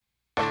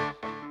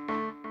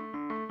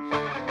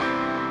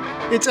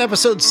It's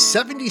episode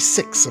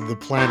 76 of the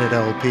Planet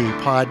LP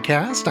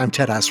podcast. I'm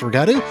Ted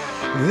Asregadoo.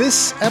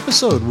 This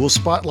episode will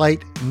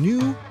spotlight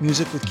new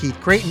music with Keith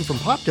Creighton from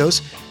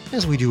Popdose,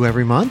 as we do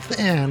every month,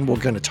 and we're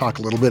going to talk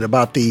a little bit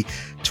about the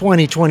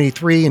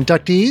 2023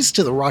 inductees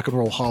to the Rock and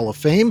Roll Hall of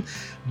Fame.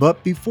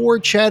 But before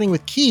chatting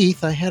with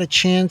Keith, I had a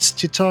chance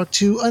to talk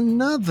to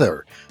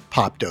another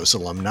Popdose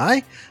alumni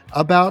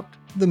about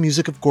the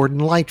music of Gordon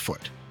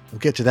Lightfoot. We'll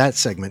get to that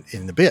segment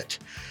in a bit.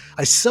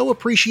 I so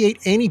appreciate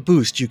any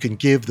boost you can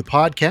give the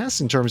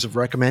podcast in terms of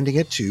recommending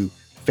it to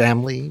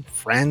family,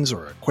 friends,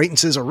 or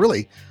acquaintances, or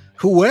really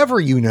whoever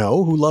you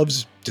know who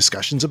loves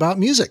discussions about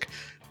music.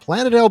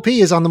 Planet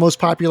LP is on the most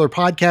popular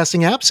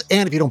podcasting apps,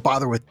 and if you don't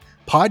bother with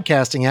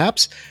podcasting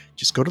apps,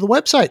 just go to the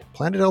website,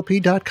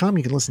 planetlp.com.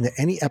 You can listen to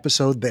any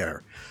episode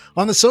there.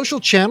 On the social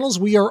channels,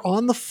 we are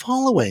on the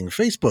following: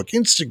 Facebook,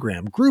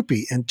 Instagram,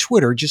 Groupie, and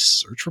Twitter.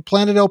 Just search for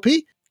Planet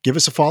LP. Give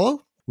us a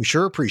follow. We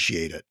sure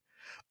appreciate it.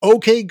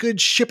 Okay,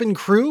 good shipping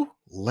crew,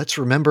 let's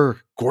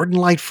remember Gordon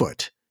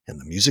Lightfoot and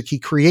the music he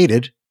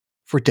created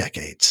for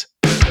decades.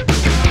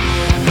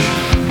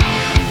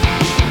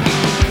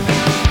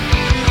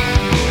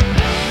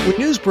 When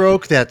news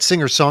broke that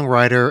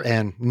singer-songwriter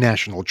and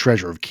national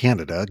treasure of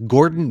Canada,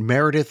 Gordon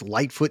Meredith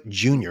Lightfoot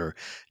Jr.,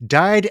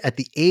 died at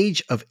the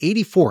age of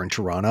 84 in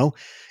Toronto,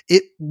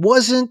 it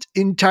wasn't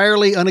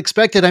entirely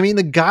unexpected. I mean,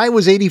 the guy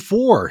was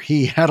 84.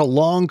 He had a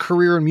long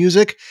career in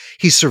music.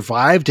 He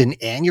survived an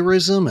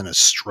aneurysm and a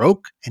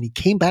stroke, and he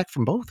came back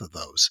from both of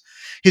those.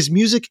 His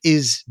music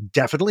is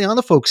definitely on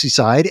the folksy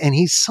side, and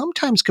he's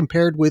sometimes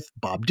compared with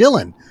Bob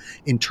Dylan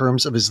in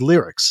terms of his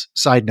lyrics.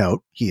 Side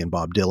note, he and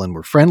Bob Dylan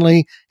were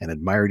friendly and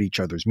admired each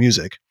other's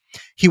music.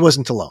 He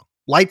wasn't alone.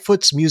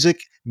 Lightfoot's music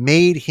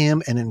made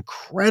him an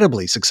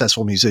incredibly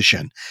successful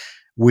musician,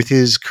 with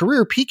his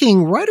career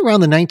peaking right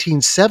around the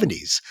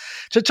 1970s.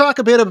 To talk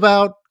a bit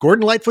about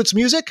Gordon Lightfoot's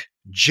music,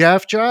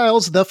 Jeff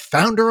Giles, the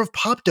founder of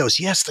Popdose.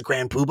 Yes, the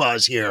Grand Poobah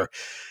is here.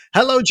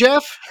 Hello,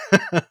 Jeff.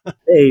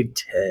 Hey,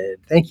 Ted.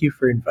 Thank you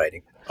for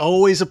inviting.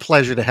 Always a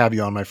pleasure to have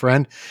you on, my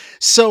friend.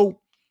 So,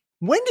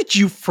 when did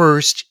you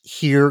first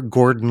hear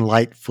Gordon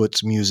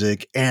Lightfoot's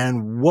music,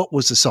 and what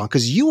was the song?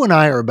 Because you and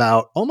I are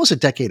about almost a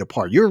decade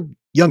apart. You're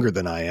younger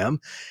than I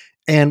am.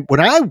 And when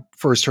I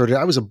first heard it,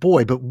 I was a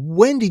boy. But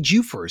when did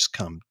you first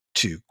come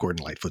to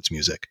Gordon Lightfoot's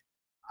music?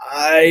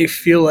 I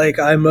feel like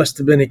I must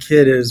have been a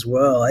kid as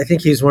well. I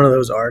think he's one of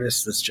those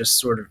artists that's just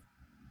sort of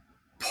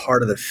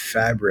part of the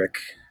fabric.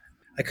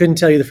 I couldn't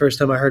tell you the first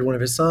time I heard one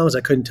of his songs.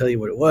 I couldn't tell you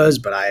what it was,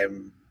 but I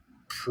am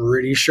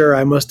pretty sure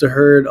I must have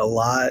heard a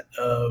lot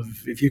of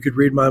If You Could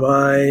Read My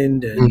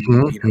Mind and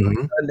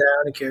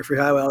Sundown and Carefree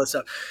Highway, all that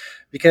stuff.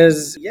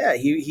 Because, yeah,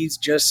 he's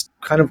just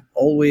kind of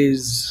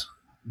always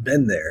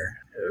been there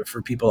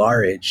for people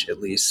our age, at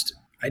least.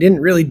 I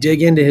didn't really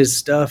dig into his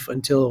stuff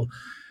until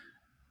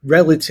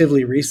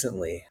relatively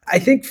recently. I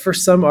think for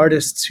some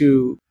artists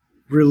who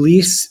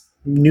release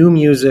new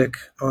music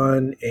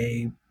on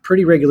a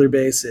pretty regular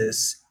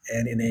basis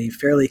and in a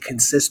fairly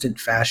consistent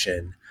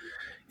fashion,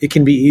 it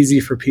can be easy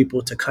for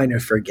people to kind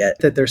of forget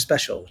that they're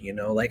special, you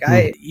know? Like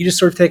you just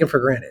sort of take them for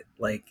granted.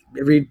 Like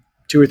every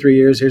 2 or 3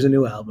 years, here's a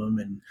new album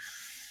and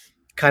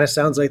kind of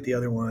sounds like the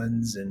other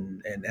ones.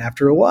 And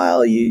after a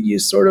while, you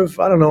sort of,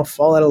 I don't know,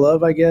 fall out of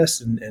love, I guess,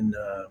 and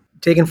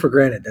taken for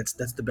granted.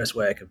 That's the best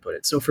way I can put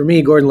it. So for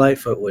me, Gordon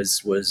Lightfoot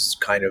was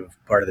kind of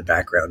part of the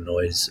background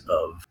noise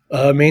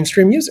of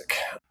mainstream music.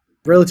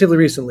 Relatively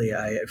recently,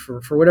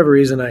 for whatever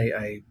reason,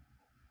 I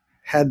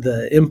had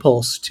the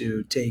impulse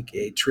to take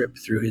a trip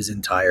through his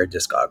entire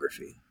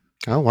discography.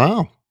 Oh,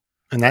 wow.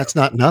 And that's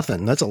not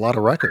nothing. That's a lot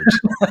of records.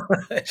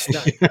 It's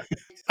not.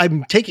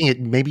 I'm taking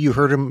it, maybe you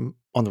heard him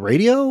on the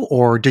radio,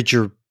 or did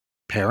your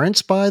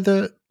parents buy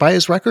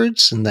his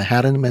records and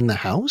had him in the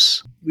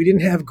house? We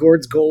didn't have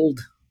Gord's Gold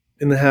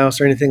in the house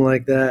or anything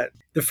like that.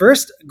 The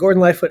first Gordon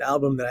Lightfoot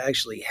album that I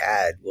actually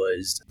had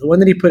was the one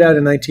that he put out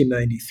in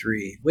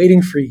 1993,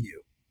 Waiting for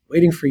You.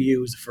 Waiting for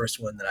You was the first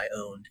one that I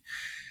owned.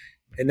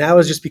 And that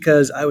was just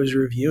because I was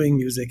reviewing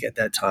music at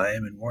that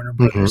time and Warner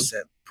Brothers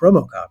sent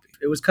promo copy.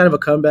 It was kind of a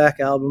comeback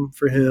album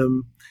for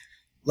him.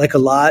 Like a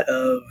lot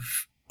of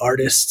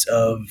artists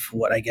of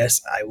what I guess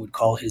I would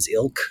call his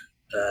ilk,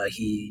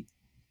 he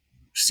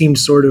seemed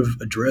sort of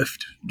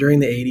adrift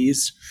during the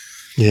 80s.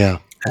 Yeah.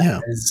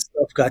 His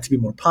stuff got to be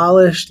more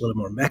polished, a little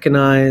more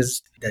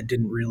mechanized. That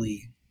didn't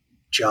really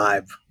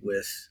jive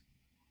with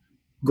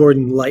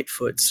Gordon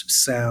Lightfoot's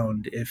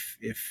sound. If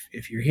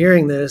you're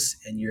hearing this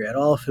and you're at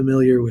all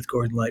familiar with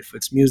Gordon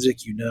Lightfoot's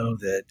music, you know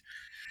that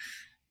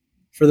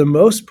for the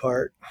most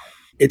part,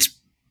 it's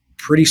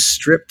pretty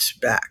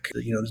stripped back.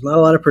 You know, there's not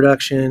a lot of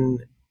production.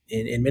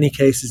 In many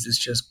cases, it's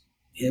just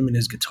him and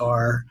his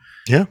guitar.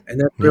 Yeah. And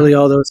that's really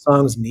all those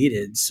songs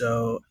needed.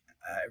 So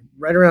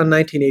right around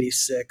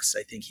 1986,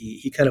 I think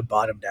he kind of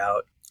bottomed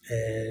out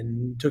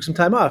and took some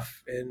time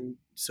off. And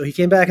so he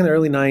came back in the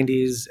early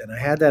 90s, and I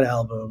had that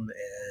album,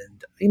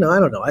 and I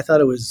don't know, I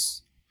thought it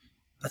was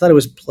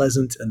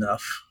pleasant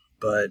enough,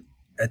 but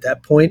at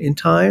that point in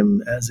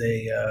time, as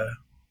a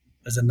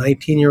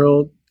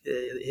 19-year-old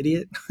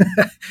idiot,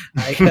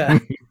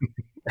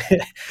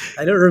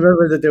 I don't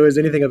remember that there was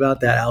anything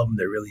about that album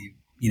that really,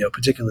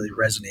 particularly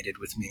resonated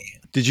with me.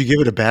 Did you give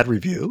it a bad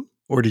review,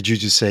 or did you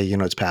just say,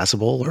 it's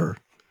passable? Or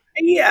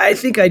Yeah, I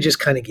think I just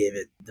kind of gave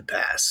it the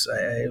pass.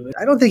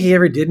 I don't think he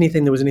ever did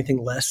anything that was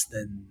anything less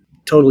than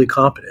totally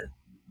competent,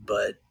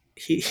 but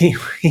he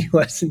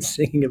wasn't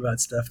singing about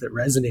stuff that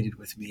resonated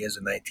with me as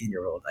a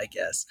 19-year-old, I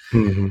guess.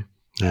 Mhm.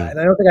 Yeah. And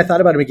I don't think I thought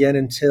about him again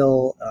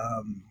until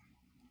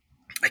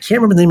I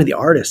can't remember the name of the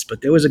artist, but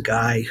there was a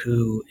guy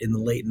who in the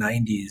late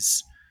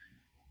 90s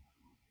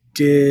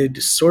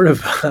did sort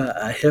of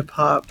a hip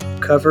hop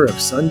cover of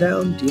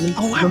Sundown. Do you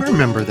Oh, I remember?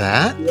 remember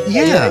that.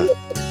 Yeah. Yeah.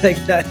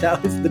 Like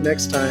that was the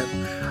next time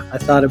I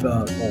thought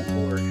about Old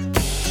Borg.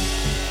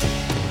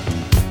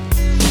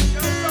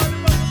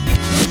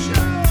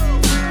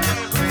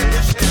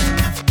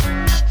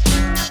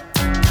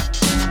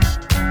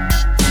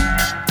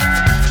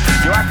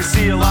 I can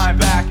see her lying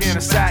back in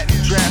a satin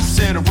dress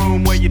in a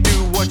room where you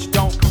do what you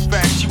don't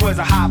confess. She was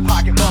a hot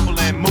pocket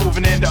bubbling,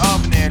 moving in the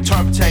oven and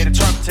turn potato,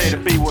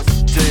 be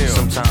what's the deal.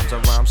 Sometimes I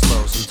rhyme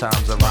slow,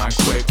 sometimes I rhyme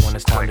quick. When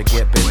it's time to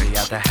get busy,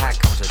 out the hat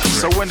comes a trick.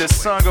 So when the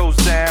sun goes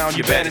down,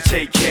 you better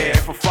take care.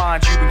 If I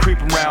find you been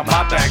creeping around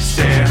my back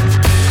stair.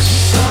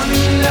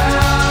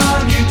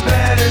 Sundown, you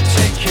better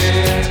take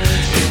care.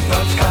 If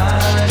I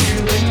find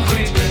you been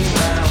creeping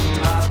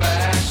around my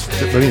back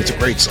stair. I mean, it's a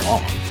great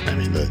song. I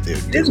mean,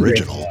 the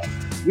original.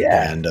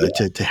 Yeah. And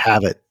to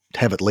have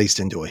it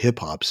laced into a hip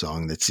hop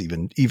song, that's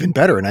even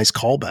better. A nice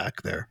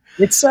callback there.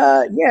 It's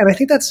and I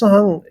think that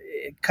song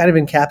kind of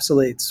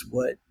encapsulates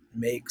what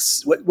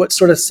makes what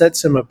sort of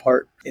sets him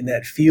apart in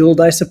that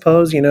field, I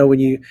suppose. When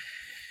you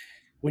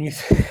when you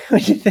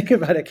think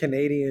about a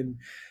Canadian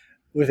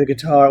with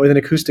an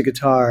acoustic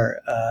guitar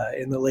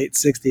in the late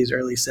 60s,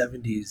 early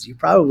 70s, you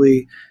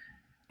probably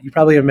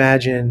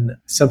imagine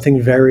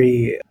something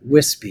very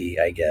wispy,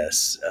 I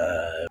guess,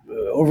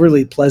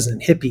 overly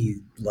pleasant, hippie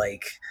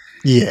like.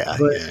 Yeah.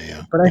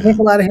 But I think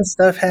a lot of his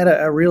stuff had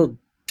a real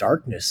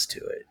darkness to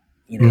it.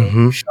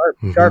 Mhm.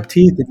 Sharp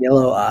teeth and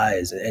yellow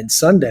eyes. And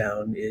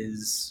Sundown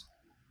is,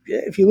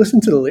 if you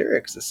listen to the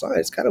lyrics, the song,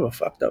 it's kind of a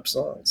fucked up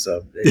song.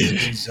 So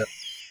it's,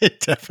 It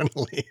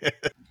definitely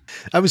is.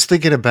 I was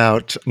thinking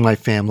about my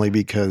family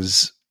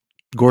because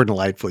Gordon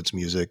Lightfoot's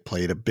music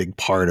played a big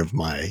part of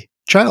my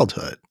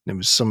childhood. It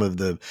was some of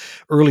the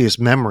earliest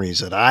memories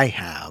that I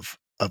have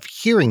of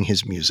hearing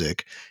his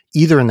music,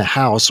 either in the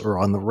house or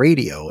on the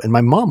radio. And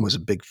my mom was a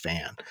big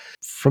fan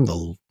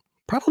from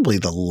probably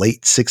the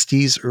late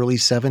 60s, early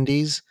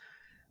 70s.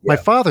 My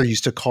father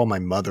used to call my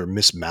mother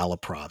Miss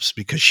Malaprops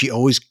because she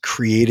always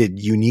created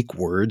unique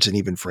words and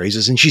even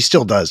phrases, and she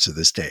still does to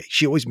this day.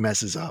 She always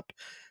messes up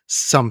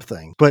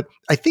something. But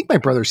I think my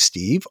brother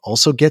Steve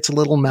also gets a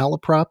little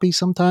malaproppy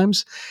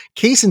sometimes.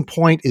 Case in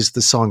point is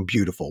the song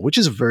Beautiful, which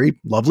is a very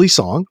lovely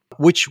song,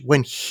 which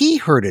when he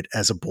heard it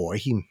as a boy,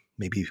 he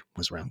maybe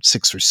was around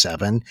 6 or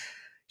 7,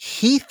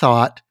 he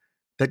thought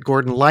that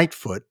Gordon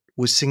Lightfoot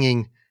was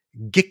singing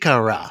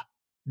Gikara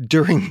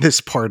during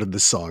this part of the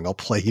song. I'll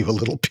play you a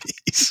little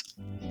piece.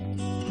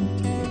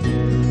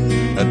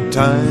 At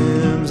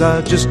times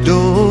I just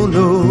don't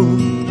know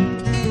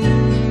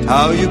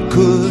how you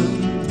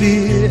could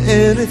be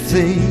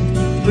anything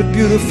but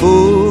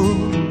beautiful.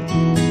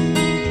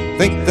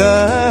 Think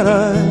that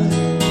I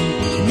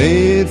was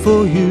made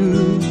for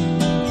you,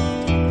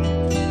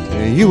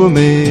 and you were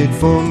made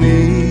for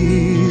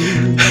me.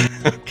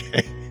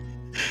 Okay.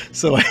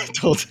 So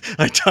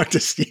I talked to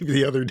Steve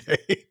the other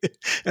day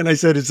and I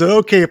said, is it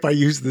okay if I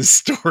use this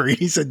story?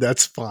 He said,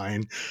 that's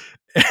fine.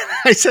 And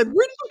I said,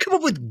 where did you come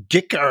up with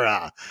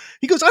Gikara?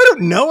 He goes, I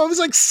don't know. I was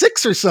like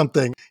 6 or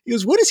something. He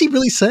goes, what is he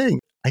really saying?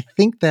 I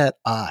think that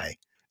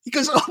He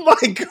goes, oh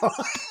my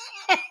God.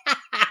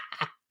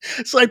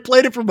 So I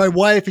played it for my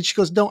wife and she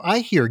goes, no, I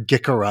hear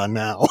Gikara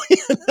now.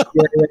 yeah.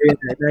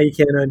 Now you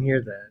can't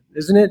unhear that.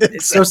 Isn't it?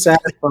 It's so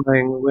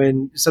satisfying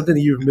when something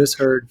that you've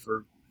misheard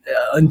for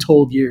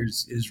untold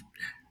years is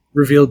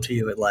revealed to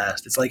you at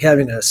last. It's like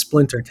having a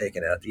splinter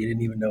taken out that you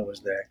didn't even know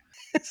was there.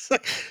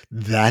 Like,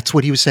 that's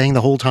what he was saying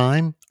the whole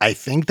time? I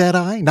think that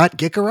not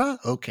Gikara?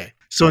 Okay.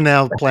 So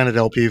now Planet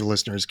LP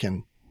listeners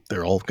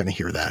they're all going to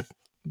hear that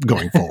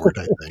going forward,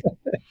 I think.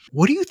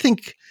 What do you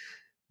think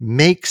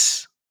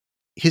makes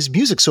his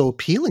music so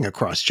appealing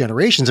across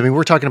generations? I mean,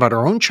 we're talking about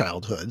our own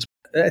childhoods.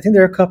 I think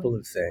there are a couple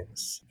of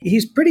things.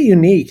 He's pretty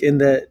unique in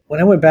that when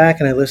I went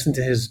back and I listened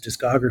to his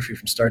discography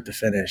from start to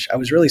finish, I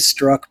was really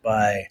struck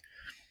by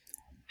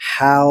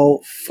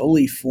how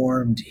fully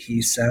formed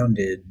he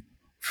sounded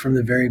from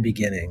the very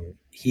beginning.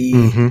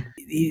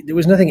 There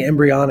was nothing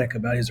embryonic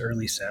about his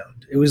early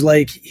sound. It was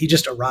like he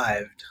just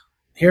arrived.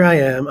 Here I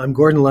am. I'm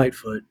Gordon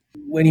Lightfoot.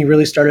 When he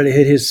really started to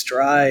hit his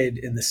stride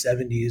in the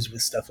 70s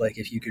with stuff like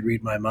If You Could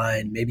Read My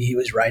Mind, maybe he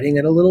was writing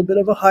at a little bit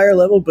of a higher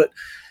level, but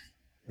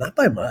not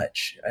by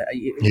much.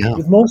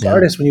 With most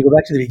artists, when you go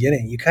back to the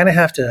beginning, you kind of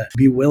have to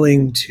be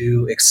willing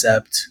to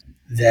accept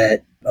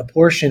that a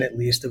portion, at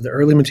least, of the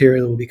early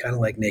material will be kind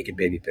of like naked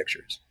baby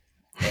pictures.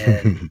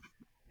 And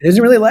it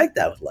isn't really like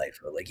that with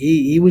Lightfoot. Like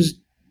he was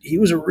he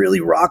was a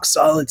really rock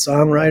solid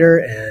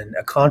songwriter and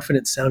a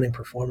confident sounding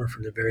performer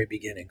from the very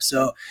beginning.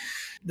 So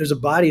there's a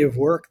body of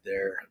work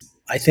there,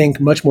 I think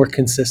much more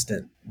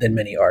consistent than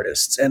many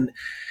artists. And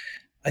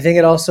I think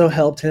it also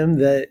helped him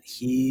that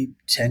he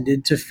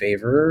tended to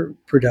favor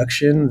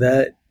production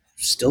that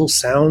still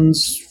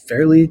sounds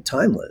fairly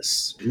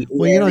timeless.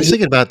 Well, I was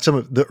thinking about some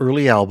of the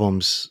early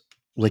albums.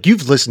 Like,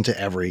 you've listened to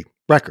every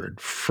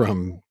record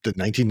from the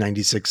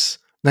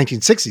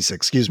 1966,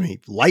 excuse me,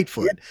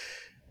 Lightfoot.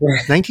 Yeah.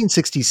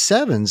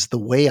 1967's The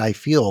Way I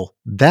Feel,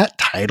 that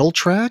title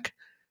track,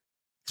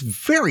 it's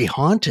very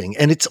haunting.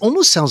 And it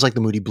almost sounds like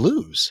the Moody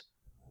Blues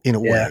in a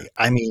way.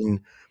 I mean,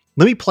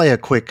 let me play a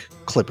quick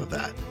clip of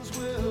that.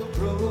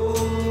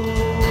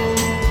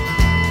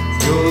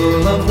 Your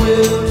love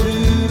will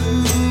do,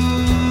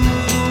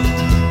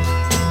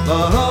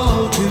 but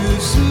all too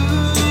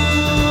soon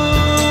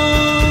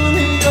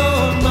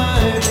your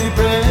mighty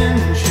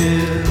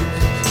branches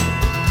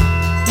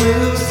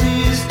will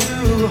cease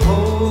to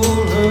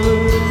hold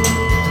her.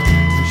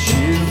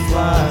 She'll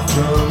fly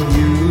from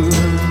you.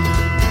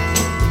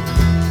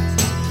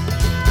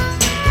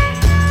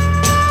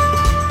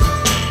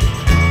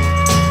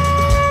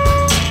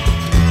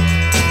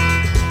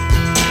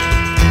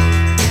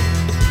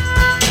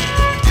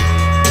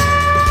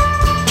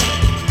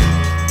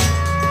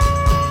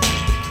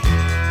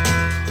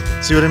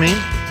 See what I mean?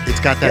 It's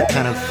got that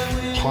kind of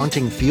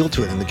haunting feel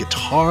to it. And the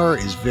guitar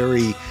is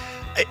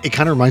it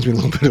kind of reminds me a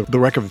little bit of the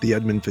record of the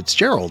Edmund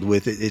Fitzgerald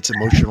with its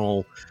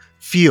emotional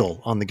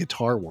feel on the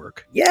guitar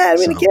work. Yeah. I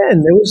mean,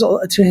 again, there's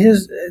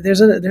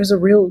a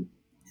real,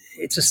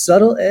 it's a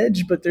subtle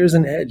edge, but there's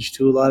an edge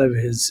to a lot of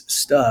his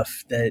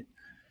stuff that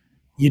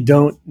you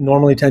don't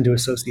normally tend to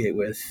associate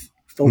with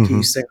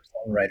folky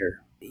singer-songwriter.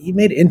 He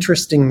made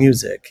interesting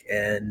music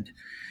and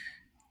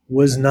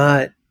was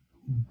not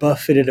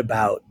buffeted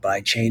about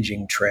by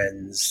changing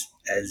trends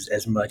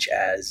as much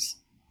as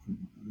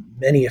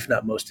many, if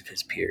not most, of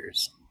his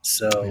peers.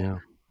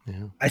 So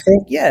I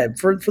think,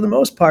 for the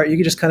most part, you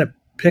could just kind of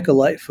pick a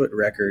Lightfoot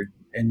record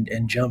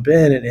and jump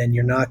in, and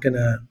you're nothing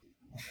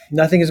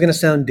is going to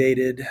sound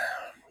dated.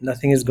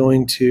 Nothing is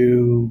going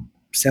to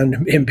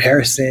sound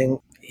embarrassing.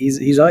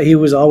 He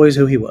was always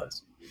who he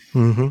was.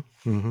 One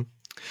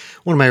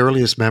of my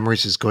earliest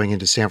memories is going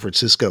into San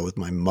Francisco with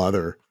my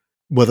mother.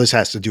 Well, this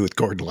has to do with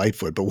Gordon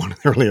Lightfoot, but one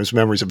of the earliest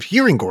memories of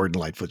hearing Gordon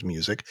Lightfoot's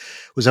music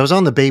was I was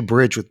on the Bay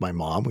Bridge with my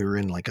mom. We were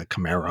in like a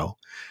Camaro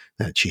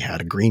that she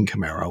had, a green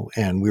Camaro,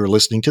 and we were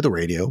listening to the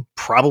radio,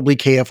 probably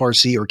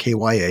KFRC or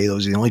KYA.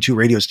 Those are the only two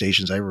radio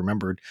stations I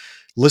remembered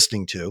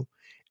listening to.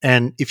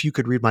 And If You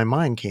Could Read My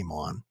Mind came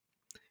on.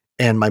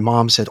 And my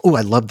mom said, "Oh,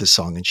 I love this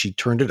song." And she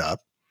turned it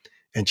up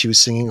and she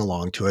was singing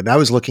along to it. And I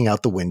was looking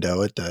out the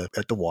window at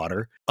the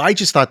water. I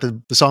just thought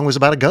the song was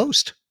about a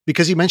ghost,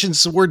 because he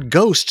mentions the word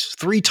ghost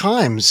 3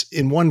 times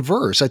in one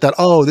verse. I thought,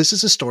 oh, this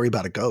is a story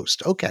about a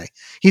ghost. Okay.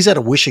 He's at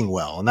a wishing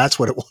well, and that's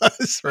what it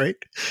was, right?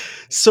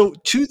 So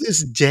to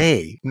this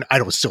day, I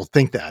don't still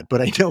think that, but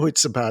I know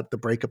it's about the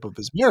breakup of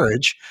his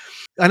marriage.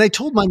 And I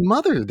told my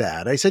mother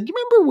that. I said, "You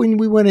remember when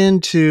we went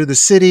into the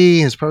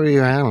city? It's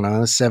probably, I don't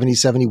know, 70,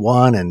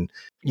 71, and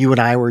you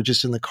and I were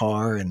just in the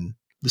car, and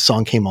the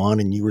song came on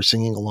and you were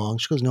singing along?"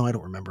 She goes, "No, I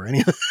don't remember any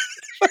of that."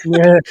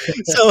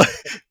 So,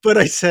 but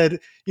I said,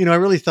 I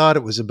really thought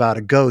it was about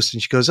a ghost.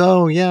 And she goes,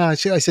 "Oh yeah." I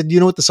said, "Do you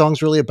know what the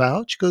song's really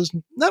about?" She goes,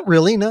 "Not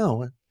really,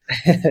 no.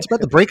 It's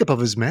about the breakup of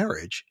his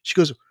marriage." She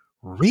goes,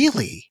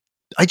 "Really?"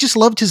 I just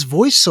loved his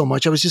voice so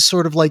much. I was just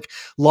sort of like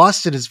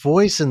lost in his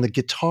voice and the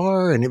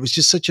guitar. And it was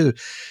just it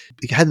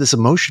had this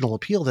emotional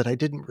appeal that I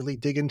didn't really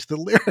dig into the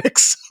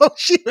lyrics.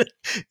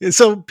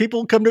 So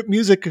people come to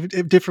music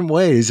in different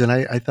ways. And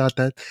I thought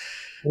that,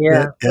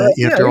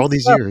 after all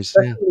these years,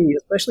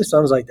 especially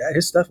songs like that,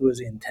 his stuff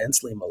was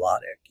intensely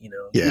melodic. You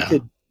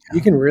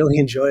can really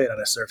enjoy it on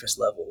a surface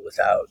level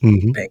without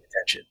paying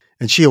attention.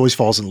 And she always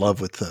falls in love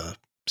with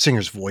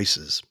singers'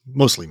 voices,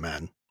 mostly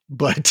men.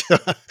 But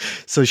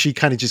so she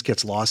kind of just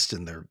gets lost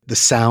in the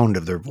sound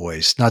of their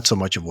voice, not so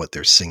much of what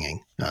they're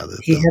singing.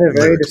 He had a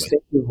very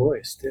distinctive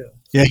voice too.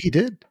 Yeah, he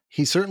did.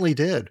 He certainly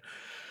did.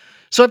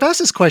 So I've asked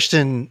this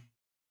question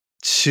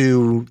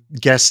to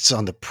guests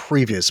on the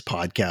previous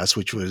podcast,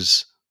 which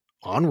was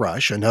on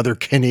Rush, another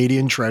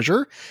Canadian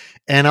treasure.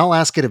 And I'll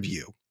ask it of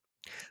you.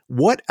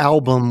 What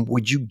album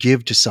would you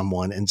give to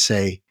someone and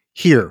say,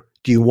 "Here,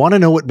 do you want to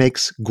know what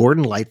makes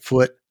Gordon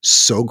Lightfoot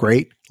so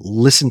great?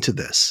 Listen to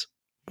this."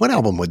 What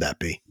album would that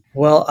be?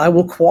 Well, I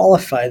will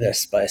qualify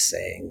this by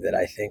saying that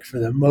I think for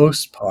the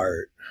most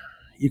part,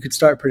 you could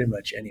start pretty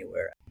much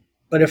anywhere.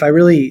 But if I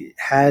really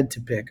had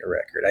to pick a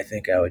record, I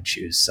think I would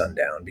choose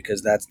Sundown,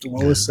 because that's the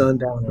one with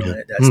Sundown on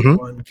it. That's the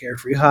one,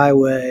 Carefree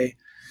Highway,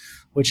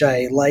 which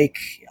I like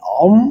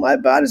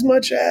about as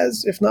much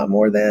as, if not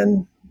more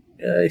than,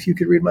 If You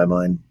Could Read My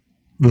Mind.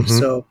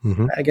 So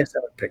I guess I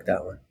would pick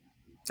that one.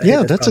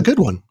 That's a good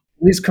one.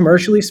 At least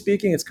commercially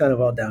speaking, it's kind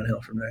of all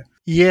downhill from there.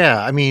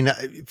 Yeah. I mean,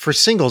 for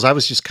singles, I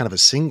was just kind of a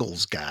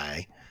singles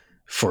guy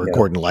for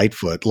Gordon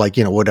Lightfoot, like,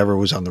 whatever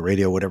was on the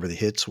radio, whatever the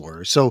hits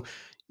were. So,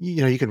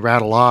 you can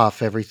rattle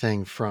off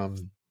everything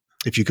from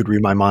If You Could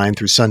Read My Mind,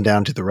 Through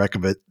Sundown to the Wreck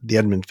of It, the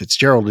Edmund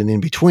Fitzgerald, and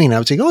in between, I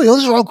would say, oh,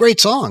 those are all great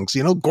songs.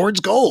 Gord's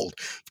Gold,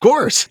 of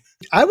course.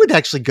 I would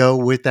actually go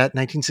with that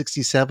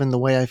 1967, The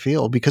Way I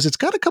Feel, because it's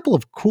got a couple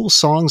of cool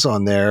songs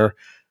on there,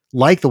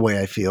 like The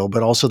Way I Feel,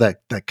 but also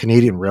that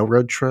Canadian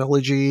Railroad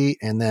trilogy,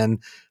 and then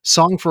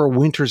Song for a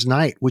Winter's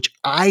Night, which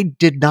I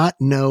did not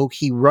know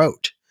he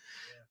wrote.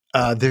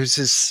 There's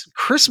this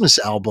Christmas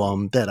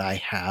album that I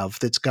have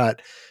that's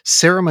got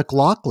Sarah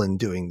McLachlan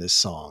doing this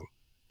song.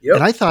 Yep.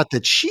 And I thought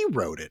that she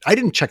wrote it. I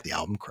didn't check the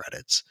album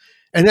credits.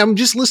 And I'm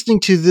just listening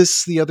to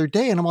this the other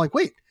day, and I'm like,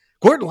 wait,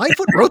 Gordon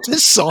Lightfoot wrote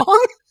this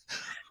song?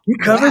 You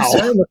covered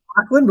Sarah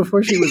McLachlan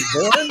before she was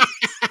born?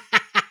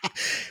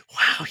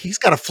 Wow, he's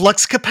got a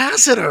flux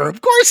capacitor.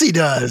 Of course he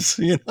does.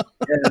 Yeah.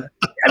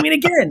 I mean,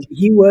 again,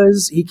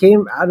 he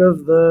came out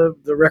of the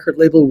record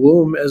label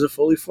womb as a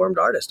fully formed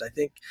artist. I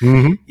think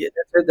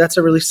that's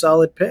a really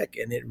solid pick,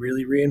 and it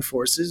really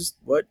reinforces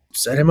what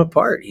set him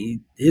apart.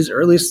 His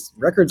earliest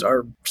records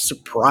are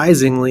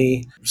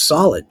surprisingly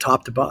solid,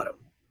 top to bottom.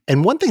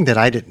 And one thing that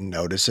I didn't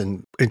notice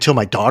until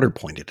my daughter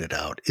pointed it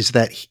out is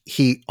that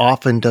he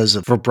often does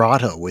a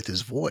vibrato with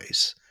his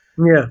voice.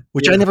 Yeah.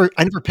 Which I never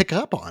pick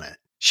up on it.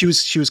 She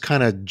was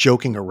kind of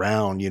joking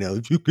around,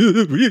 if you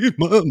could read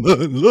my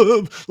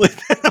love, like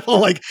that. I'm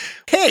like,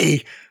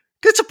 hey,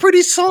 that's a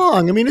pretty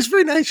song. I mean, it's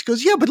very nice. She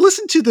goes, yeah, but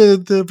listen to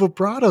the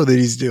vibrato that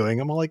he's doing.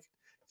 I'm like,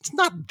 it's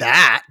not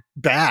that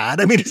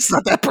bad. I mean, it's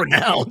not that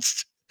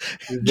pronounced.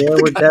 There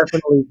were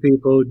definitely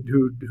people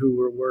who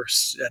were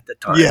worse at the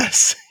time.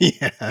 Yes.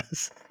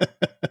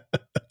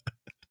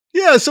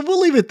 Yeah, so we'll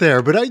leave it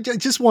there. But I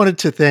just wanted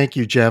to thank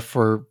you, Jeff,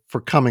 for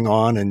coming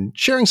on and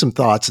sharing some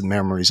thoughts and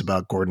memories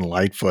about Gordon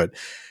Lightfoot.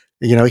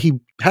 He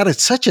had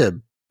such a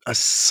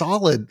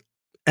solid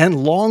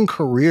and long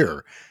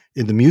career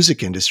in the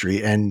music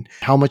industry, and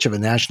how much of a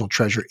national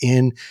treasure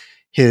in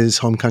his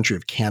home country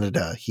of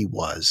Canada he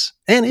was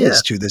and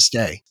is to this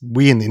day.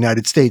 We in the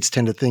United States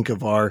tend to think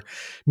of our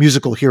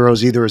musical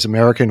heroes either as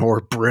American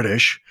or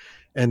British,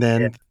 and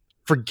then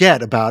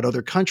forget about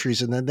other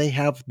countries, and then they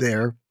have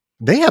their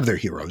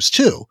heroes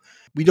too.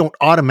 We don't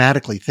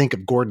automatically think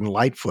of Gordon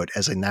Lightfoot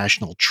as a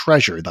national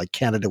treasure. Like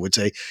Canada would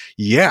say,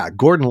 yeah,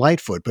 Gordon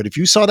Lightfoot. But if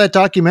you saw that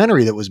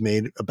documentary that was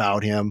made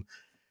about him,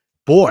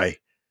 boy,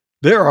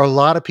 there are a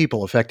lot of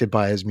people affected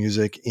by his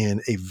music in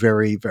a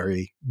very,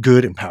 very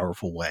good and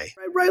powerful way.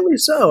 Rightly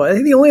so. I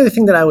think the only other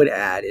thing that I would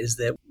add is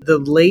that the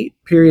late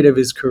period of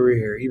his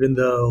career, even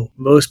though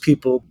most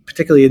people,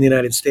 particularly in the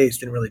United States,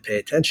 didn't really pay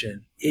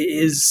attention,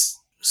 is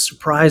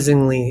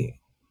surprisingly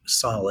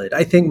solid.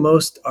 I think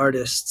most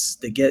artists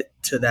that get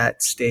to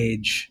that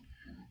stage,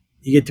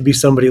 you get to be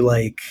somebody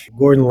like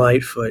Gordon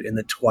Lightfoot in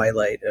the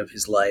twilight of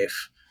his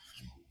life,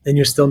 and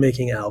you're still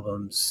making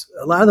albums.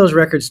 A lot of those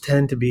records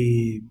tend to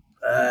be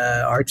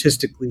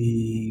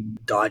artistically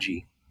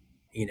dodgy.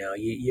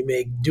 You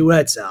make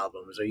duets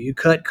albums, or you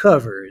cut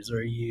covers,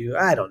 or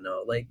I don't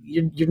know, like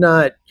you're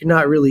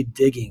not really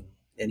digging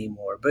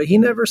anymore. But he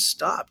never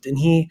stopped,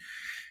 and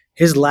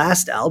his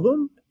last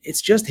album,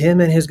 it's just him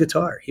and his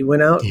guitar. He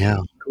went out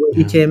the way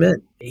he came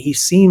in. He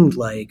seemed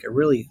like a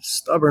really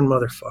stubborn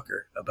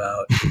motherfucker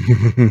about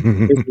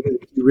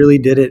it. He really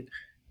did it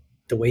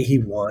the way he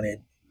wanted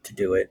to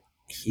do it.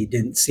 He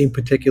didn't seem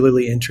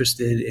particularly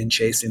interested in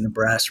chasing the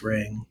brass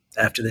ring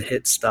after the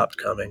hits stopped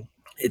coming.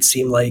 It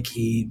seemed like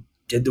he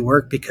did the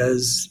work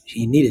because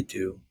he needed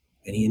to,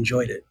 and he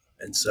enjoyed it.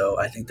 And so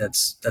I think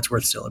that's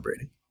worth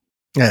celebrating.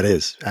 That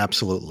is,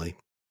 absolutely.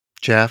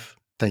 Jeff,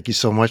 thank you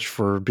so much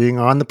for being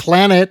on the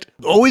planet.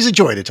 Always a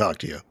joy to talk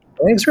to you.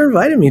 Thanks for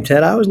inviting me,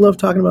 Ted. I always love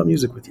talking about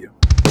music with you.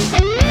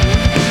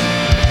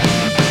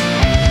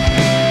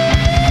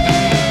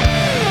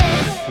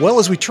 Well,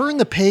 as we turn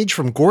the page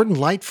from Gordon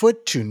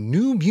Lightfoot to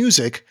new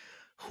music,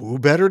 who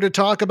better to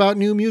talk about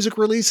new music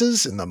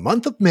releases in the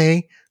month of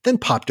May than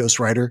Popdose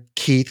writer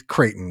Keith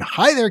Creighton.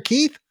 Hi there,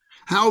 Keith.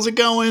 How's it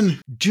going?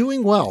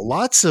 Doing well.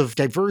 Lots of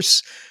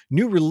diverse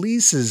new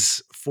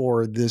releases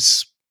for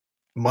this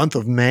month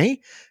of May,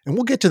 and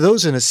we'll get to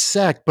those in a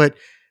sec, but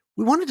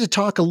we wanted to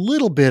talk a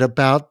little bit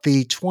about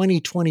the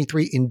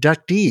 2023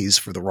 inductees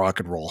for the Rock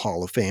and Roll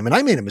Hall of Fame. And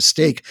I made a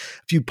mistake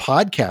a few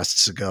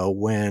podcasts ago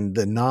when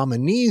the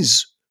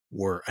nominees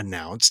were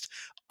announced.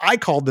 I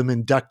called them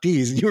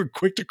inductees, and you were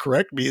quick to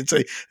correct me and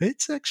say,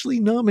 it's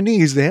actually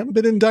nominees. They haven't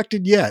been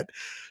inducted yet.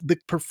 The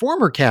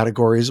performer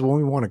category is what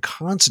we want to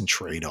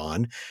concentrate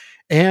on.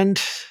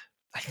 And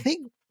I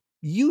think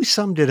you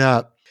summed it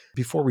up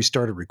before we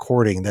started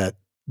recording that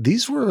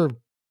these were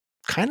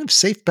kind of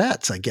safe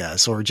bets, I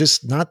guess, or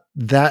just not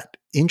that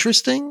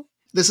interesting.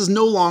 This is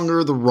no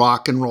longer the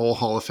Rock and Roll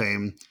Hall of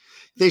Fame.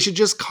 They should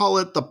just call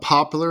it the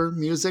Popular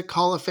Music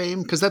Hall of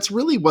Fame, because that's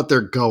really what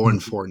they're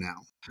going for now.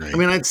 Right. I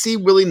mean, I'd see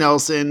Willie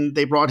Nelson.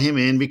 They brought him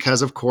in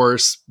because, of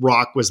course,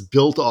 rock was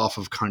built off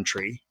of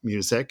country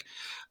music.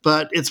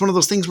 But it's one of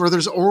those things where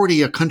there's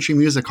already a Country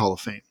Music Hall of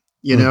Fame.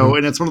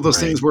 And it's one of those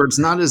things where it's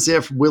not as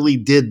if Willie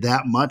did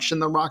that much in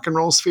the rock and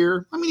roll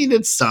sphere. I mean, he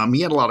did some.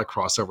 He had a lot of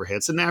crossover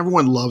hits, and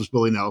everyone loves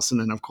Willie Nelson.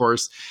 And of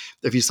course,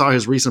 if you saw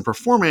his recent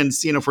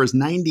performance, for his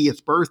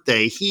 90th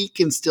birthday, he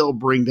can still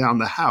bring down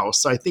the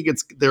house. So I think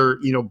they're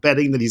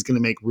betting that he's going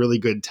to make really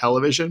good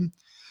television.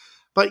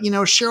 But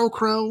Sheryl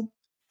Crow,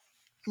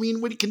 I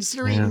mean, when you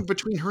consider even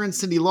between her and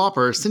Cyndi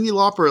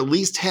Lauper at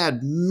least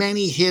had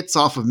many hits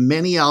off of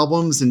many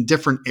albums in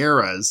different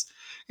eras.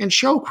 And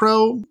Sheryl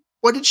Crow,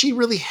 what did she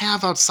really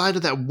have outside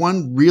of that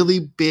one really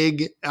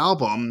big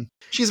album?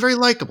 She's very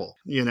likable,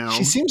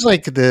 She seems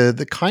like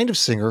the kind of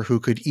singer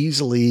who could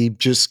easily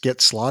just get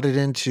slotted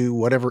into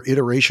whatever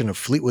iteration of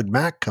Fleetwood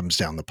Mac comes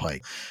down the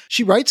pike.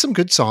 She writes some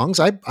good songs.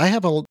 I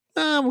have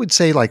I would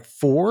say like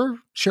 4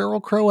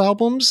 Sheryl Crow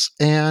albums,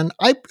 and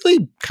I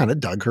really kind of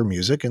dug her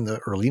music in the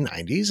early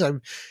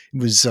 90s.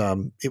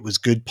 It was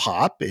good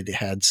pop. It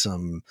had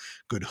some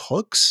good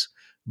hooks,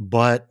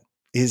 but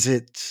is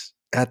it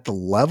at the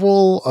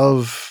level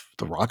of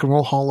the Rock and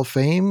Roll Hall of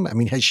Fame? I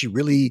mean, has she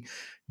really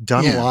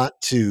done a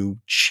lot to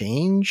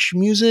change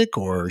music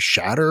or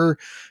shatter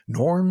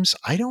norms?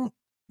 I don't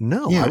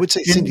know. I would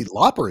say Cyndi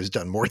Lauper has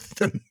done more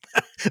than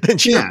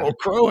Sheryl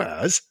Crow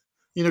has.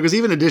 Because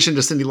even in addition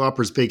to Cyndi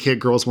Lauper's big hit,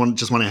 Girls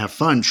Just Want to Have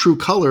Fun, True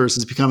Colors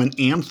has become an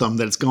anthem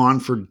that's gone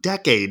for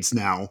decades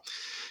now,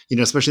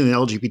 especially in the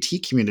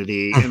LGBT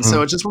community. And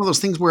so it's just one of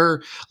those things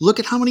where look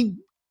at how many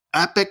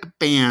epic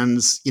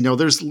bands,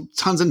 there's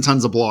tons and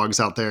tons of blogs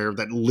out there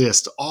that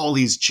list all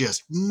these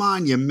just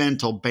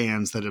monumental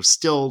bands that have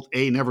still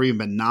never even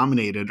been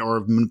nominated or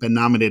have been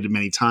nominated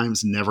many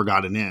times and never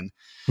gotten in.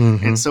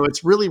 And so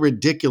it's really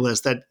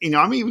ridiculous that,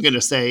 I'm even going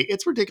to say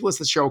it's ridiculous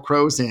that Sheryl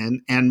Crow's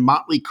in and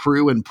Motley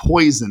Crue and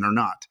Poison are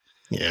not.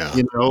 Yeah.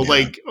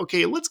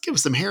 Okay, let's give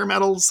some hair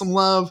metal some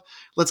love.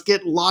 Let's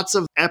get lots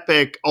of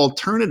epic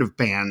alternative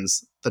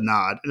bands the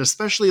nod, and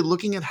especially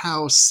looking at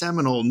how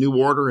seminal New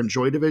Order and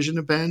Joy Division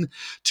have been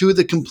to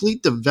the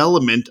complete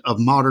development of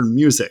modern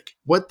music.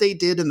 What they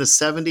did in the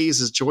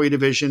 70s as Joy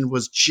Division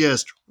was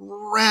just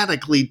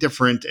radically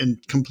different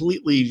and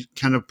completely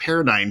kind of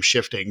paradigm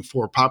shifting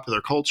for popular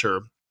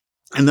culture.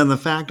 And then the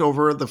fact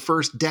over the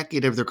first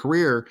decade of their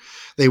career,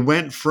 they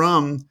went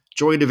from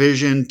Joy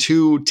Division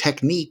to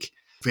Technique,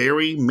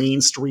 very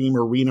mainstream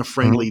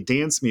arena-friendly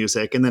dance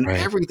music, and then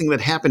everything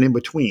that happened in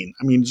between.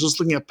 I mean, just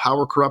looking at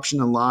Power,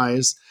 Corruption, and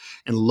Lies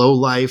and Low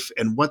Life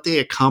and what they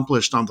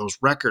accomplished on those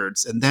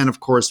records, and then, of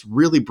course,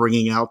 really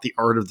bringing out the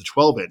art of the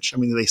 12-inch. I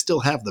mean, they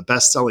still have the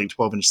best-selling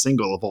 12-inch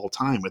single of all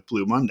time with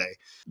Blue Monday.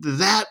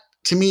 That,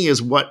 to me,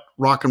 is what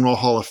Rock and Roll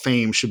Hall of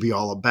Fame should be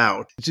all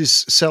about.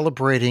 Just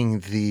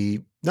celebrating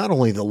not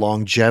only the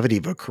longevity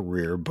of a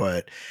career,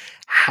 but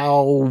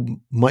how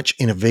much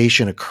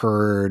innovation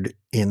occurred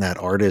in that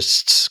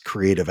artist's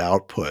creative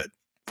output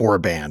for a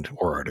band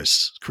or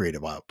artist's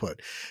creative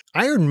output.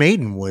 Iron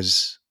Maiden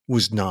was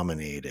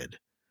nominated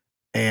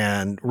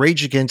and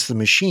Rage Against the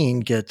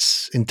Machine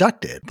gets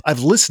inducted.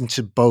 I've listened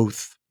to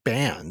both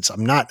bands.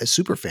 I'm not a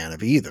super fan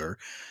of either,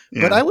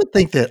 but I would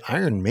think that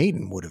Iron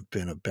Maiden would have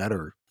been a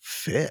better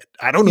fit.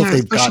 I don't know if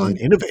they've gotten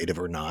innovative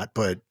or not,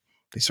 but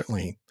they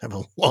certainly have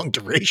a long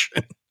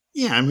duration.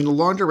 Yeah, I mean, a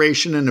long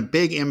duration and a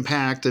big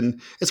impact. And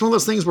it's one of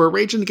those things where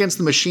Rage Against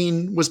the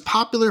Machine was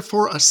popular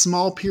for a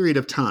small period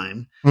of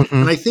time.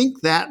 And I think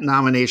that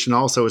nomination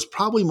also is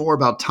probably more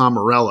about Tom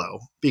Morello,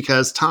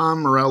 because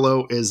Tom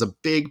Morello is a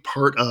big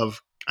part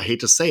of, I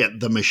hate to say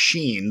it, the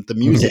machine, the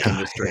music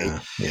industry,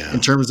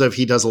 in terms of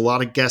he does a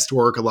lot of guest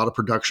work, a lot of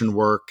production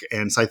work.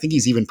 And so I think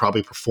he's even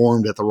probably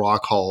performed at the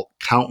Rock Hall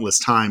countless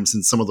times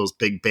in some of those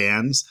big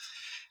bands.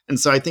 And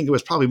so I think it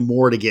was probably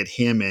more to get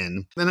him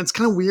in. And it's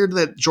kind of weird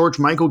that George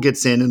Michael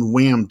gets in and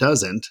Wham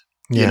doesn't.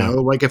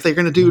 Like if they're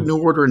going to do New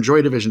Order and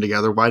Joy Division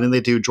together, why didn't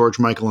they do George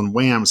Michael and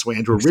Wham so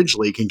Andrew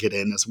Ridgeley can get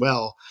in as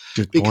well?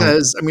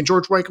 Because, I mean,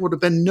 George Michael would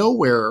have been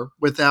nowhere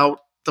without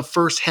the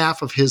first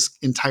half of his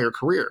entire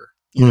career,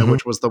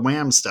 which was the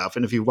Wham stuff.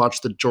 And if you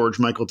watch the George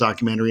Michael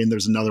documentary, and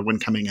there's another one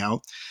coming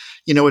out,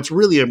 it's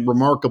really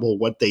remarkable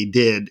what they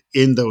did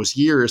in those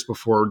years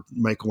before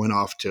Michael went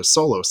off to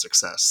solo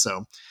success.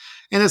 So,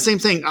 and the same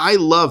thing, I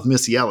love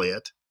Missy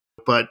Elliott,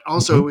 but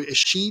also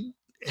she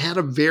had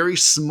a very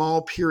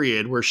small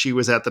period where she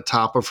was at the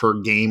top of her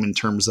game in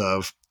terms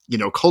of,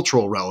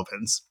 cultural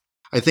relevance.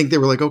 I think they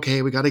were like,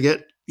 okay, we got to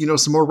get,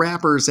 some more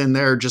rappers in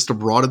there just to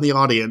broaden the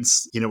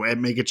audience, and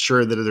making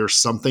sure that there's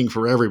something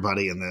for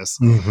everybody in this.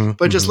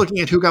 But just looking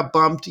at who got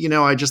bumped,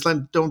 I just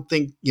don't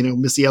think,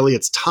 Missy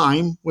Elliott's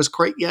time was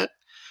quite yet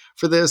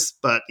for this,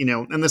 but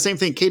and the same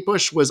thing, Kate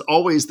Bush was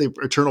always the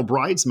eternal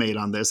bridesmaid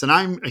on this, and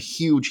I'm a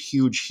huge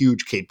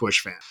Kate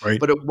Bush fan. Right.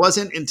 But it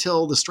wasn't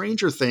until the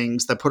Stranger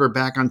Things that put her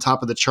back on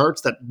top of the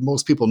charts that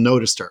most people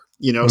noticed her.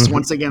 So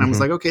once again, I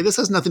was like, okay, this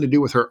has nothing to do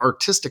with her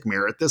artistic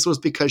merit. This was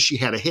because she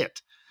had a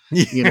hit.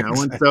 Exactly.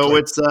 And so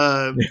it's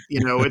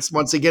it's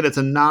once again, it's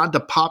a nod to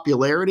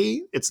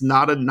popularity. It's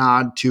not a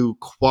nod to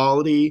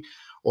quality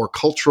or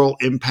cultural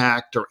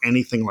impact or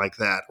anything like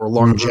that, or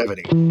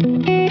longevity.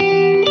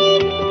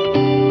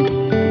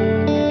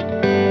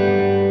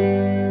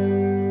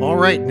 All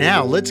right,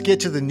 now let's get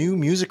to the new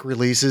music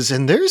releases.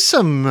 And there's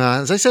some,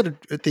 as I said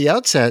at the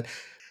outset,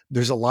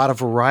 there's a lot of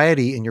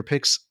variety in your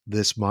picks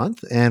this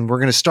month. And we're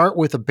going to start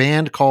with a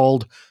band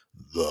called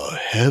The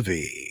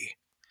Heavy.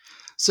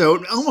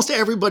 So almost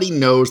everybody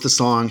knows the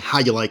song How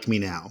You Like Me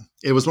Now.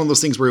 It was one of those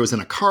things where it was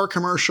in a car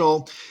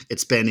commercial.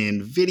 It's been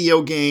in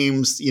video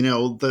games.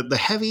 The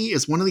Heavy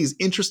is one of these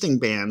interesting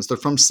bands. They're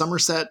from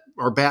Somerset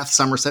or Bath,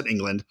 Somerset,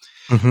 England.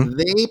 Mm-hmm.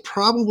 They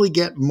probably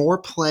get more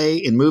play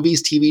in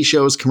movies, TV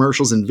shows,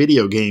 commercials, and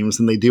video games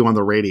than they do on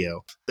the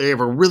radio. They have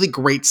a really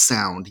great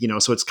sound,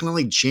 so it's kind of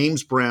like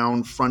James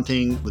Brown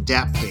fronting the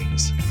Dap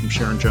Kings from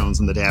Sharon Jones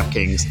and the Dap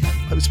Kings.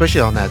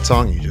 Especially on that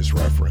song you just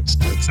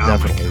referenced. It's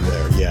definitely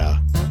there, yeah.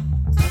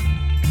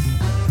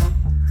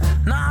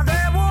 Now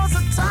there was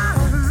a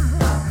time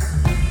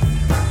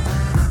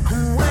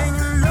when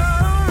you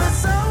loved me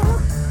so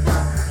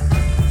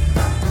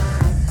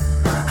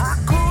I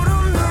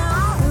couldn't go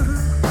wrong.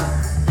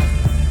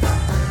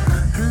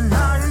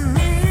 Now you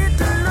need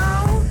to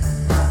know.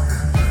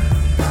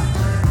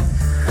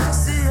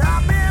 See,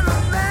 I've been a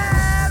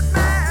bad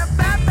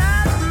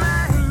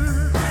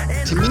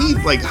man. To me,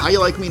 like How You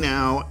Like Me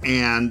Now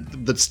and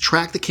the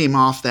track that came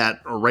off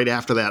that or right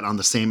after that on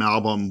the same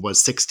album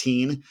was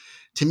 16.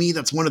 To me,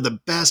 that's one of the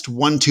best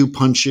 1-2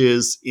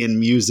 punches in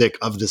music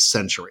of this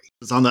century.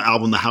 It's on the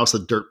album The House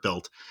of Dirt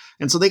Built.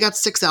 And so they got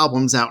 6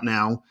 albums out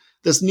now.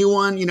 This new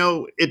one,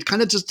 it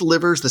kind of just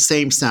delivers the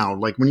same sound.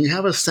 Like when you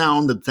have a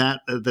sound that's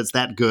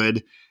that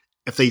good,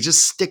 if they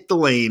just stick the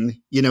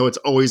lane, it's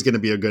always going to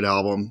be a good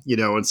album,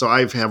 And so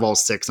I have all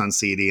 6 on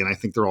CD, and I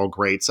think they're all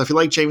great. So if you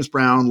like James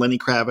Brown, Lenny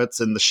Kravitz,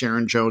 and the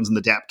Sharon Jones and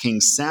the Dap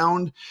Kings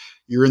sound,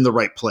 you're in the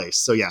right place.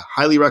 So yeah,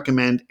 highly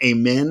recommend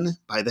Amen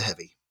by The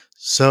Heavy.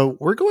 So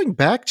we're going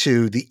back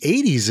to the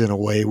 80s in a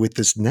way with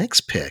this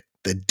next pick.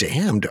 The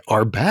Damned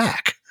are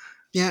back.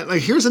 Yeah,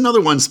 like here's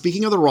another one.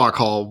 Speaking of the Rock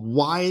Hall,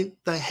 why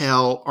the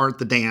hell aren't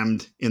the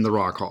Damned in the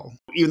Rock Hall?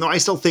 Even though I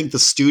still think the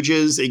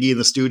Stooges, Iggy and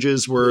the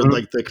Stooges, were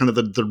like the kind of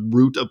the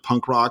root of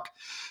punk rock.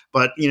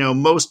 But,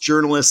 most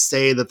journalists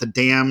say that the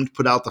Damned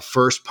put out the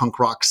first punk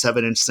rock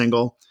 7-inch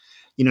single.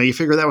 You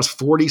figure that was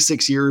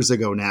 46 years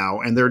ago now,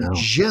 and they're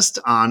just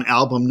on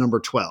album number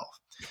 12.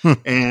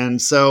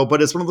 And so,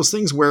 but it's one of those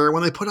things where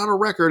when they put out a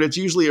record, it's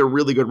usually a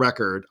really good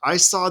record. I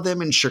saw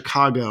them in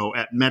Chicago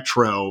at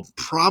Metro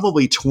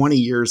probably 20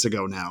 years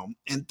ago now,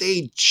 and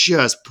they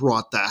just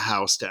brought that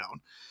house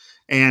down.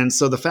 And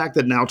so the fact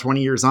that now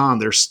 20 years on,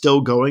 they're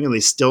still going and they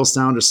still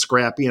sound as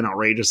scrappy and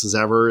outrageous as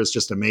ever is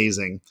just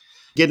amazing.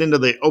 Get into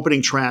the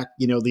opening track,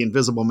 The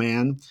Invisible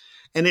Man,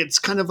 and it's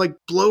kind of like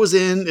blows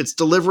in, it's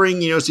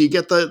delivering, so you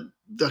get the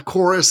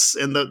chorus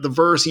and the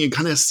verse, and you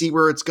kind of see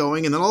where it's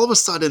going. And then all of a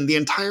sudden, the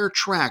entire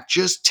track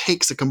just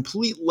takes a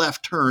complete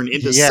left turn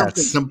into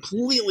something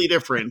completely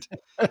different.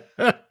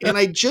 And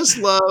I just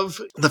love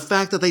the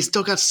fact that they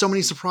still got so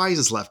many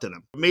surprises left in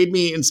them. It made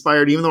me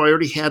inspired, even though I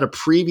already had a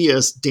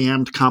previous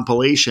Damned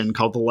compilation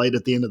called The Light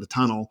at the End of the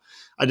Tunnel.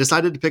 I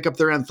decided to pick up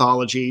their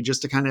anthology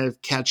just to kind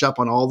of catch up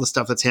on all the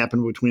stuff that's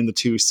happened between the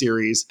 2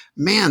 series.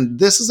 Man,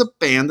 this is a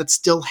band that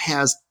still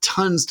has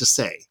tons to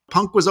say.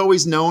 Punk was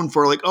always known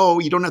for like,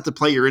 you don't have to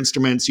play your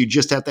instruments, you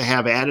just have to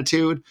have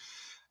attitude.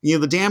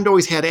 The Damned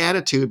always had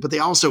attitude, but they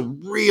also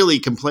really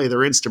can play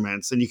their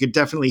instruments, and you could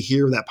definitely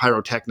hear that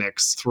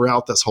pyrotechnics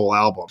throughout this whole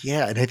album.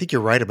 Yeah, and I think you're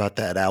right about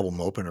that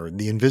album opener.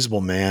 The Invisible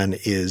Man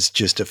is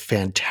just a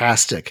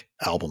fantastic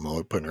album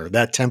opener.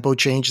 That tempo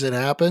change that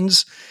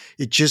happens,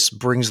 it just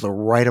brings the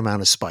right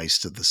amount of spice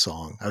to the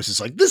song. I was just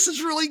like, this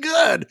is really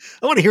good.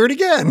 I want to hear it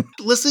again.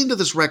 Listening to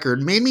this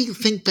record made me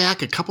think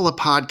back a couple of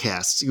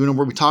podcasts,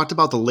 where we talked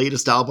about the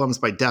latest albums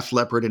by Def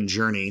Leppard and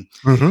Journey.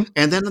 Mm-hmm.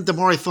 And then the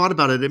more I thought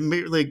about it, it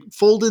made like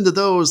fold into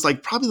those,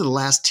 like probably the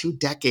last 2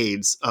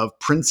 decades of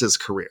Prince's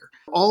career.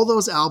 All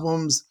those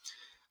albums,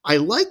 I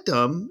liked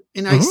them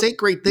and I say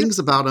great things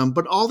about them,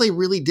 but all they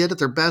really did at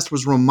their best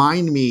was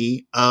remind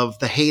me of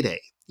the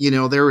heyday.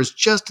 There was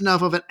just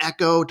enough of an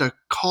echo to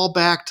call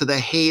back to the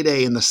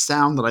heyday and the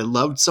sound that I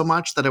loved so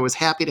much that I was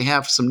happy to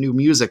have some new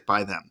music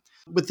by them.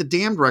 With the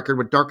Damned record,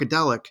 with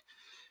Darkadelic,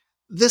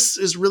 this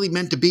is really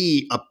meant to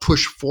be a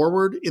push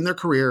forward in their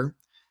career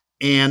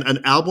and an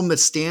album that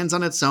stands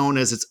on its own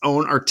as its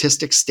own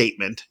artistic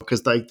statement,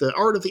 because like the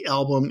art of the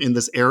album in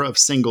this era of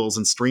singles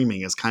and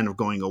streaming is kind of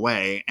going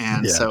away.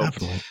 And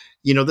definitely.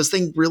 This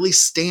thing really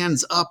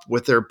stands up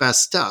with their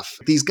best stuff.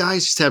 These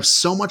guys just have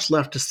so much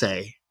left to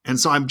say. And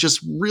so I'm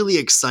just really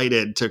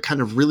excited to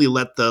kind of really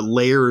let the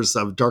layers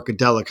of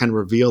Darkadelic kind of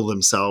reveal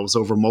themselves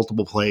over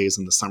multiple plays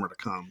in the summer to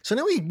come. So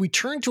now we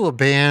turn to a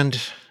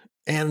band,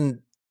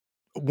 and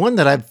one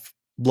that I've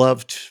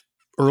loved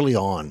early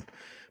on,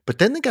 but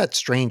then they got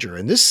stranger.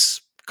 And this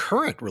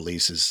current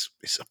release is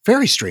a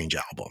very strange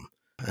album.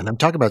 And I'm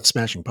talking about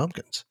Smashing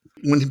Pumpkins.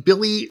 When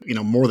Billy,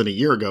 more than a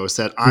year ago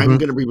said, I'm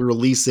going to be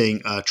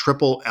releasing a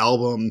triple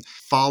album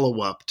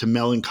follow-up to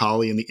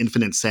Melancholy and the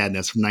Infinite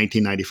Sadness from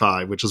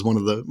 1995, which is one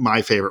of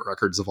my favorite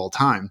records of all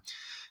time.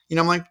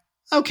 I'm like,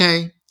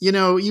 okay,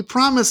 you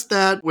promised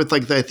that with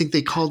like I think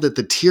they called it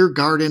the Tear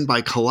Garden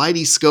by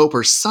Kaleidoscope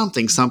or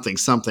something, something,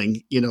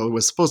 something. It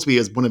was supposed to be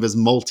as one of his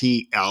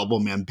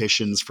multi-album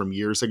ambitions from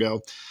years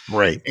ago,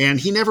 Right. and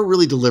he never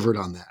really delivered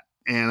on that.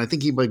 And I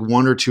think he like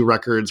one or two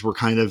records were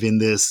kind of in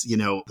this,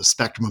 the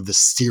spectrum of the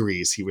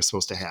series he was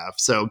supposed to have.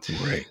 So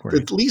Right.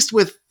 at least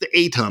with the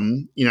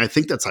Atom, I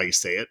think that's how you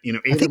say it.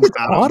 I think Atom or it's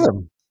Atom.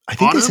 autumn. I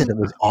think they said Autumn?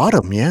 it was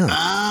autumn. Yeah.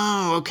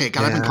 Oh, okay.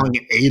 God, I've been Yeah. calling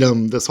it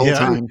Atom this whole Yeah.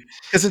 time.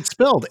 Because it's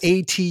spelled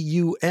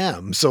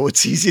ATUM. So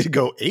it's easy to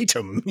go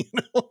Atom.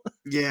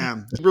 Yeah.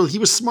 Really, he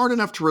was smart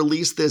enough to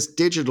release this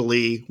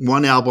digitally,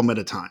 one album at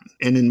a time.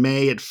 And in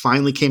May, it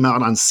finally came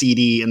out on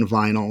CD and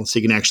vinyl, so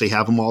you can actually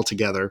have them all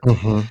together.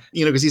 Mhm.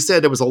 Because he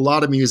said there was a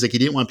lot of music. He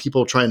didn't want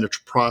people trying to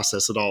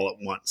process it all at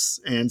once.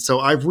 And so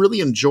I've really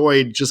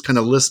enjoyed just kind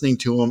of listening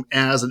to him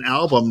as an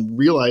album,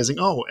 realizing,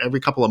 every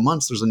couple of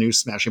months there's a new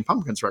Smashing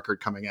Pumpkins record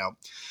coming out.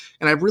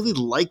 And I really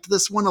liked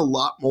this one a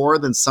lot more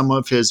than some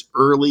of his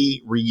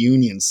early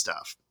reunion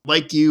stuff.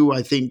 Like you,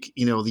 I think,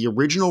 the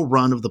original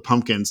run of the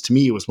Pumpkins, to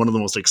me, was one of the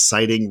most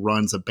exciting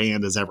runs a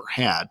band has ever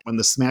had. When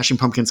the Smashing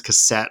Pumpkins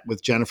cassette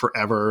with Jennifer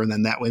Ever, and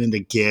then that went into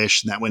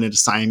Gish, and that went into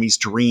Siamese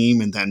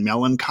Dream, and then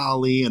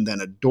Melancholy, and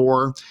then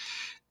Adore.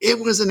 It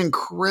was an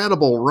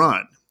incredible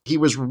run. He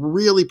was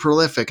really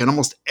prolific, and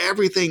almost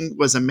everything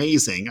was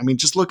amazing. I mean,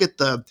 just look at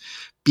the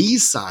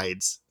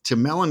B-sides to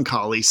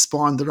Melancholy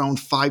spawned their own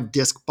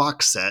 5-disc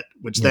box set,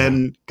 which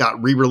then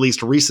got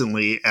re-released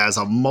recently as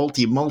a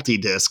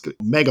multi-disc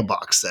mega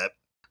box set.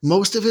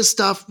 Most of his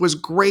stuff was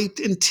great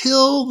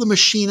until the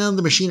Machine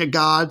of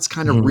Gods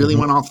kind of really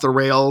went off the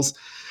rails,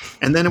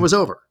 and then it was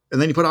over.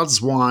 And then he put out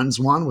Swan.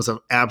 Swan was an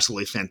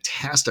absolutely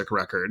fantastic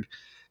record.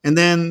 And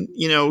then,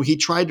 he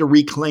tried to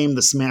reclaim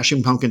the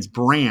Smashing Pumpkins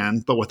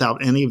brand, but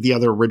without any of the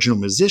other original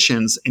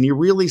musicians. And you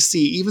really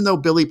see, even though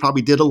Billy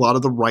probably did a lot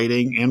of the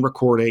writing and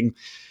recording,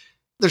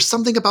 there's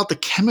something about the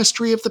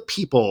chemistry of the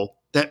people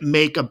that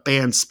make a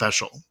band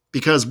special.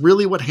 Because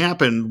really what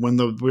happened when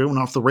we went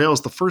off the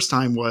rails the first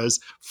time was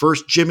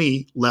first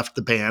Jimmy left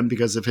the band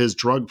because of his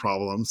drug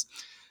problems.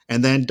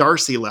 And then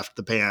Darcy left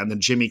the band and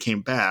Jimmy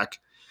came back.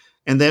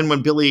 And then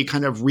when Billy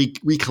kind of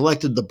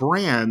recollected the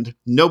brand,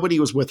 nobody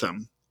was with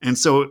him. And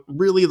so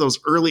really those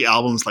early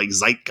albums like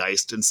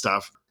Zeitgeist and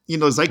stuff,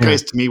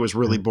 Zeitgeist to me was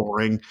really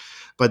boring.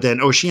 But then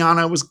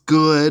Oceana was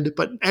good,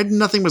 but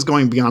nothing was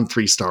going beyond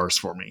 3 stars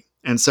for me.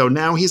 And so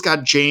now he's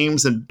got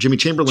James and Jimmy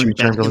Chamberlain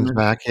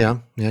back. Yeah.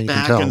 Yeah. You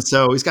can tell. And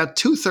so he's got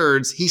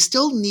 2/3. He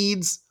still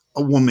needs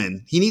a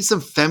woman. He needs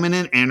some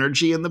feminine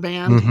energy in the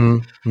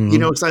band.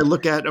 Because I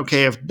look at,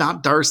 if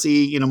not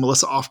Darcy,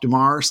 Melissa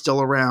Off-Demar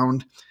still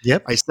around.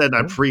 Yep. I said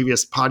on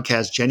previous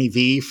podcast, Jenny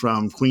V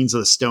from Queens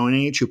of the Stone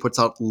Age, who puts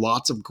out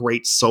lots of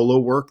great solo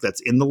work that's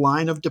in the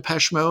line of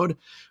Depeche Mode,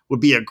 would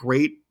be a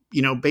great,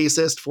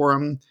 bassist for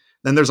him.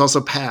 Then there's also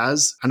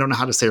Paz. I don't know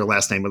how to say her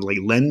last name, but like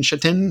Len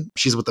Chatin.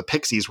 She's with the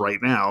Pixies right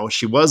now.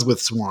 She was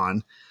with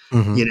Swan.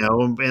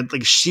 And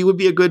like she would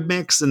be a good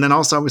mix. And then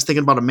also I was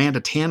thinking about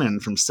Amanda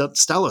Tannen from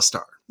Stella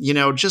Star,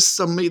 just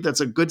somebody that's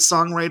a good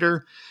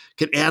songwriter,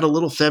 could add a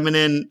little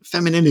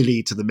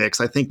femininity to the mix.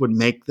 I think would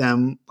make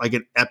them like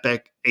an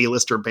epic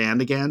A-lister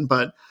band again.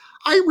 But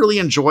I really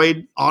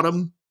enjoyed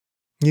Autumn.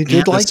 You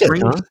did like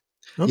it, huh?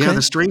 Okay. Yeah,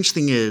 the strange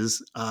thing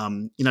is,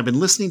 I've been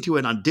listening to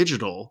it on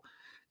digital.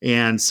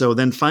 And so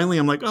then finally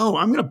I'm like, I'm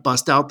going to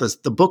bust out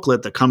the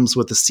booklet that comes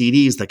with the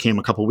CDs that came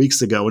a couple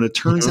weeks ago. And it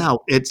turns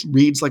out it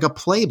reads like a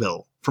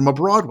playbill from a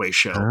Broadway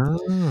show.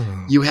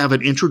 Oh. You have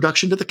an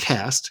introduction to the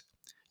cast.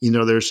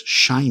 There's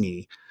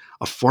Shiny,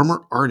 a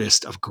former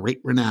artist of great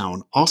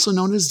renown, also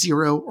known as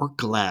Zero or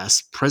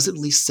Glass,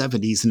 presently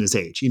 70s in his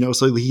age.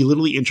 So he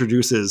literally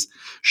introduces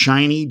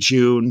Shiny,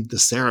 June, the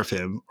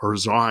Seraphim, or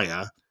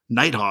Zaya,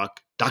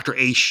 Nighthawk, Dr.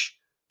 Aish,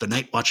 the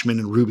Night Watchman,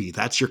 and Ruby.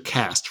 That's your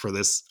cast for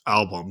this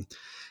album.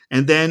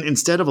 And then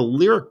instead of a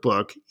lyric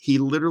book, he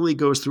literally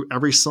goes through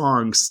every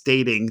song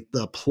stating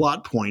the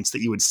plot points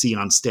that you would see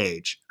on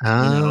stage.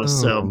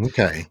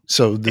 Okay.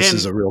 So this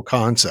is a real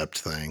concept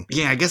thing.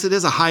 Yeah, I guess it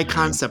is a high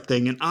concept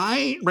thing. And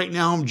right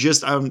now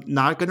I'm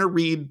not going to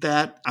read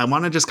that. I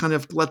want to just kind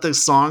of let the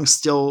song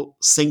still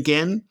sink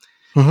in.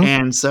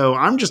 And so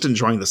I'm just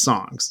enjoying the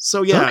songs.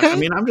 So I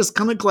mean, I'm just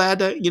kind of glad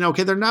that,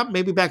 they're not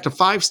maybe back to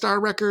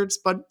 5-star records,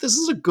 but this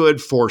is a good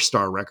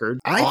 4-star record.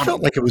 I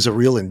felt like it was a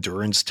real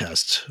endurance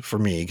test for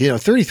me.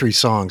 33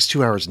 songs,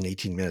 2 hours and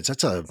 18 minutes.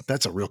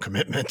 That's a real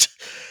commitment.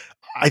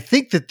 I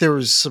think that there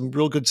was some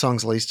real good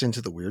songs laced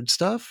into the weird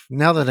stuff.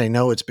 Now that I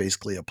know it's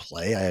basically a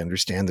play, I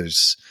understand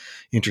there's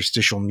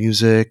interstitial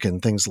music and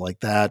things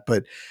like that.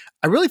 But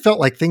I really felt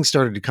like things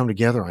started to come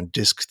together on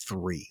disc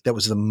 3. That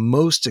was the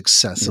most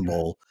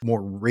accessible,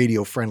 more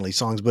radio-friendly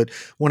songs. But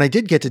when I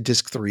did get to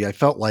disc 3, I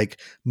felt like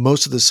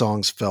most of the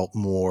songs felt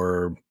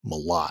more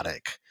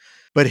melodic.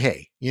 But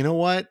hey, you know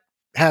what?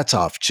 Hats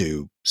off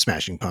to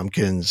Smashing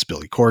Pumpkins,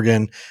 Billy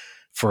Corgan,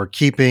 for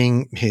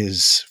keeping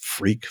his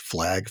freak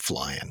flag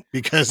flying.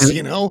 Because,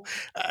 we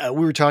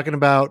were talking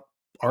about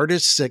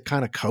artists that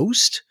kind of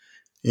coast,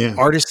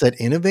 artists that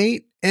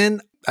innovate.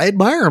 And I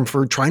admire him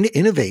for trying to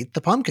innovate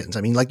the Pumpkins.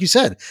 I mean, like you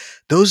said,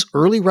 those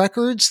early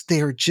records,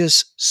 they are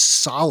just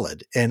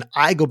solid. And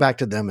I go back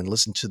to them and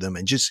listen to them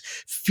and just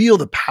feel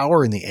the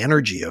power and the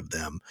energy of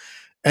them.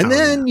 And Oh,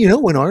 then,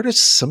 when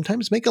artists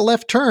sometimes make a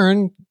left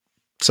turn,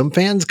 some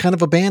fans kind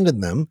of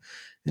abandon them.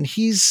 And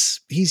he's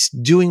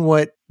doing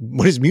what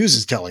his muse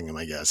is telling him,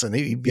 I guess. And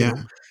keep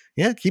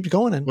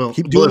going and Well,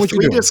 keep doing if what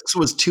you're 3 doing. discs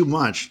was too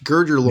much,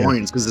 gird your Yeah.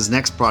 loins because his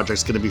next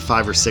project's going to be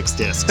 5 or 6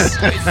 discs. It's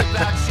about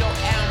your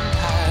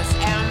empires,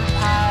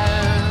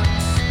 empires.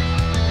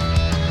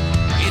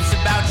 It's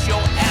about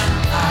your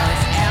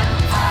empires,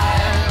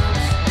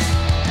 empires.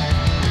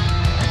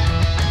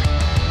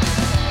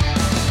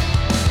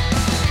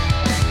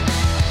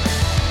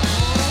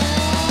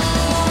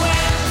 Ooh,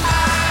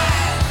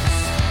 empires.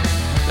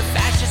 The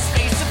fascist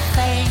face of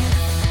faith.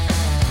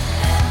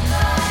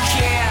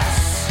 Kiss.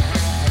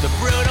 The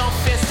brutal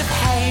fist of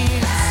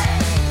hate.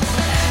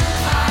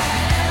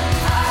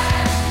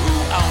 Who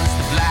owns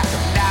the black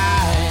of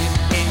night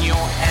in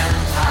your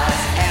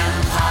empires,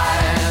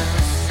 empires?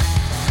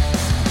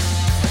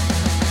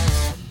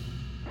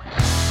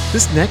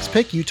 This next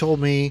pick, you told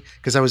me,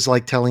 because I was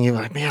like telling you,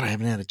 like, man, I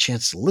haven't had a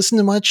chance to listen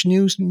to much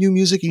new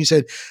music. And you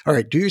said, all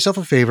right, do yourself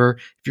a favor.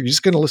 If you're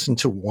just going to listen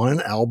to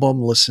one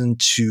album, listen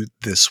to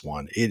this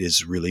one. It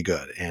is really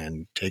good.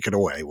 And take it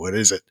away. What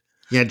is it?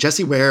 Yeah,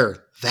 Jesse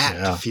Ware,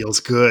 that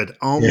feels good.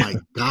 Oh my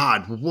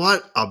God,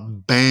 what a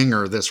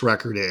banger this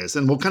record is.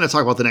 And we'll kind of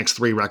talk about the next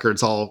 3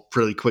 records all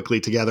pretty quickly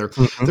together.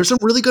 Mhm. There's some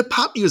really good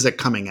pop music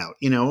coming out,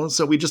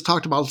 so we just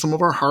talked about some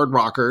of our hard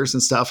rockers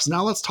and stuff. So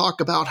now let's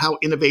talk about how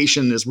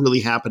innovation is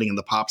really happening in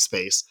the pop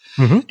space.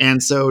 Mhm.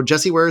 And so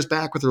Jessie Ware is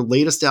back with her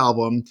latest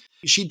album.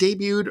 She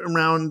debuted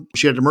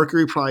she had a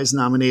Mercury Prize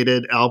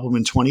nominated album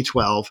in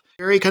 2012.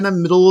 Very kind of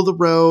middle of the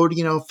road,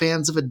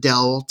 fans of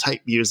Adele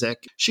type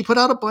music. She put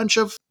out a bunch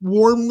of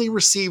warmly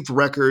received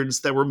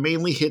records that were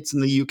mainly hits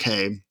in the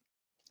UK.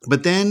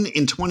 But then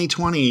in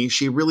 2020,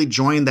 she really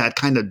joined that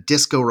kind of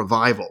disco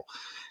revival.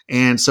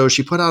 And so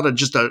she put out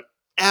just a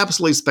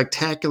absolutely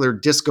spectacular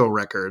disco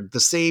record. The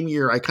same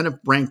year, I kind of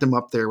ranked them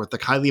up there with the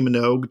Kylie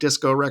Minogue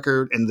disco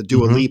record and the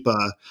Dua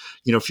Lipa,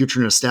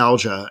 Future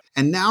Nostalgia.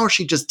 And now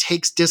she just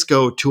takes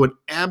disco to an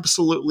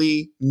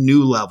absolutely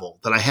new level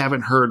that I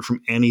haven't heard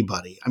from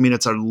anybody. I mean,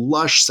 it's a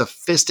lush,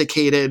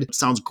 sophisticated,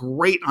 sounds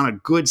great on a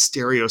good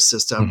stereo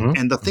system.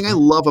 And the thing I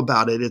love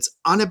about it, it's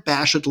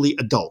unabashedly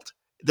adult.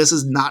 This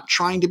is not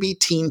trying to be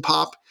teen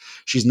pop.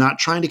 She's not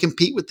trying to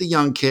compete with the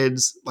young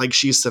kids. Like,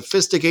 she's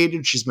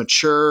sophisticated, she's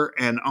mature,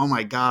 and oh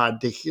my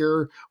God, to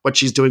hear what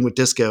she's doing with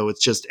disco,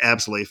 it's just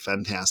absolutely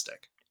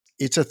fantastic.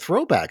 It's a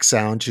throwback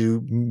sound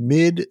to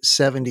mid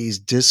 70s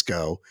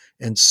disco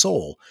and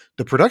soul.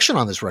 The production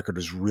on this record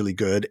is really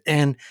good.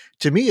 And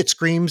to me, it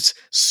screams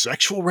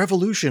sexual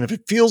revolution. If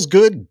it feels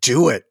good,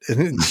 do it.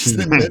 And it's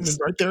Nice.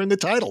 right there in the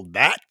title,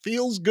 that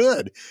feels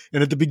good.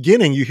 And at the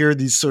beginning, you hear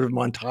these sort of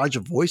montage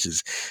of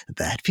voices.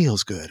 That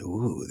feels good.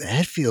 Ooh,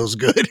 that feels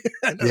good.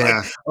 And they're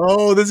Yeah. like,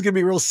 oh, this is going to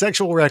be a real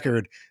sexual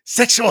record.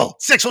 Sexual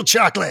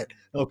chocolate.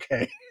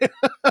 Okay.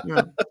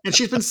 Yeah. And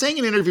she's been saying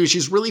in interviews,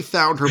 she's really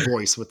found her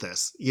voice with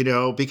this,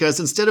 because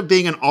instead of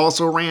being an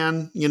also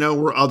ran,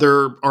 where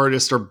other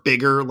artists are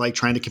bigger, like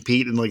trying to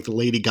compete in like the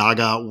Lady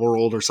Gaga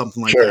world or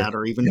something like that,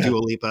 or even Dua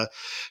Lipa,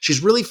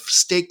 she's really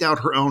staked out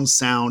her own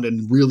sound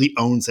and really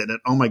owns it. And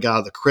oh my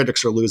God, the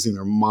critics are losing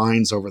their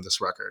minds over this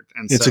record.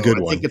 And It's so a good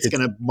I one. think it's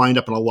going to wind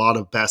up in a lot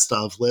of best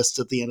of lists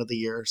at the end of the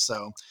year.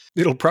 So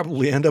It'll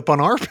probably end up on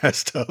our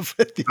best of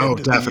at the end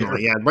of definitely.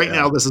 the year. Yeah. Right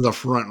now, this is a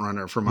front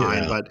runner for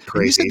mine, but And you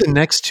crazy. said the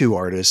next 2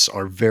 artists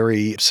are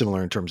very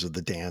similar in terms of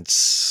the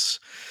dance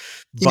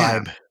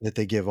vibe that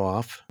they give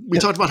off. We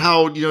talked about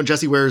how,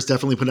 Jessie Ware has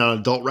definitely put out an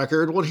adult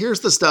record. Well, here's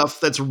the stuff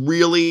that's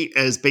really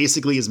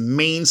basically as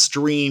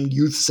mainstream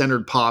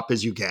youth-centered pop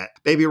as you get.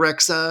 Baby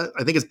Rexha,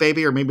 I think it's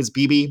Baby, or maybe it's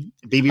BB.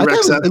 BB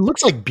Rexha. It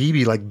looks like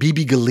BB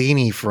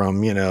Galini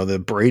from, the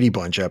Brady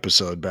Bunch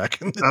episode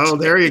back in the day.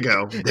 There you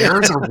go.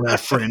 There's a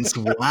reference.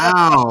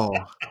 Wow.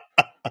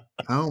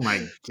 Oh my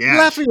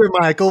gosh. Fluffier,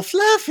 Michael,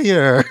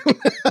 fluffier.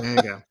 There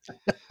you go.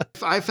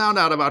 I found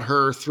out about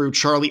her through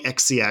Charlie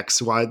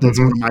XCX. That's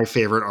one of my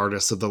favorite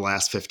artists of the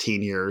last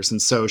 15 years.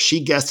 And so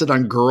she guested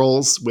on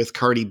Girls with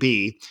Cardi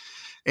B.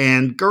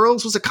 And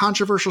Girls was a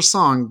controversial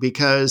song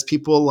because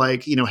people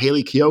like,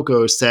 Haley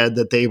Kiyoko said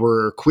that they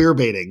were queer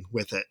baiting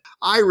with it.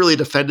 I really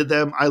defended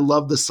them. I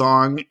love the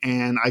song,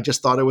 and I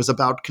just thought it was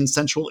about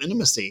consensual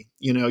intimacy.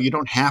 You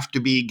don't have to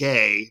be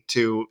gay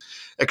to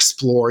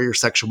explore your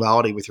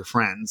sexuality with your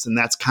friends. And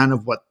that's kind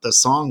of what the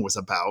song was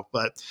about.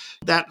 But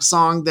that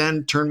song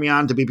then turned me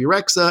on to Baby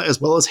Rexha as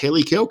well as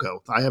Haley Kiyoko.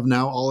 I have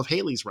now all of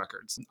Haley's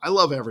records. I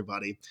love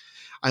everybody.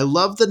 I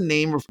love the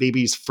name of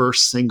Baby's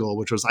first single,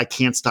 which was I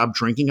Can't Stop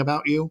Drinking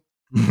About You.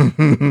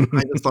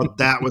 I just thought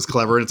that was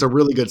clever. And it's a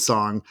really good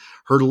song.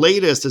 Her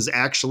latest is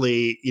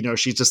actually,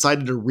 she's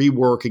decided to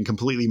rework and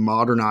completely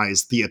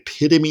modernize the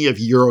epitome of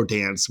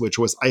Eurodance, which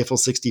was Eiffel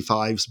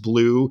 65's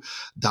Blue,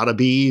 Dada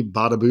Bee,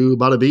 Bada Boo,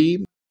 Bada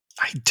Bee.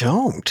 I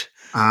don't.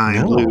 I'm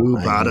No, blue,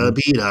 I bada mean,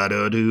 bee da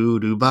da doo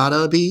doo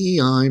bada bee.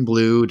 I'm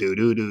blue, doo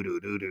doo doo doo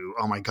doo doo.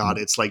 Oh my god,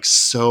 it's like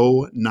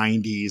so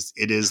 90s.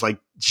 It is like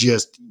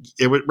just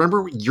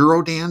remember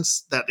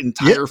Eurodance, that yeah,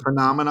 entire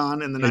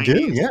phenomenon in the I do.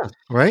 90s? Yeah.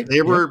 Right. They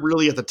Yeah. were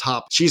really at the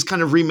top. She's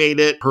kind of remade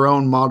it her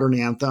own modern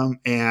anthem,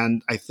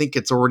 and I think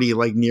it's already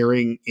like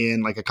nearing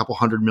in like a couple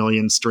 100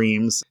 million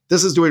streams.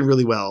 This is doing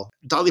really well.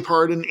 Dolly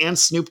Parton and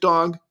Snoop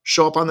Dogg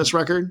show up on this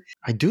record.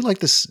 I do like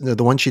this,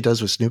 the one she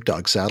does with Snoop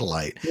Dogg,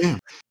 Satellite. Yeah.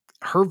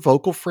 Her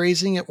vocal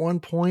phrasing at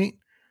one point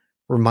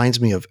reminds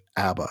me of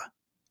ABBA.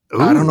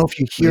 I don't know Ooh, if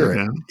you there hear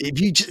you it. go.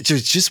 If you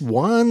there's just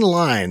one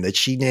line that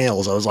she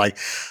nails. I was like,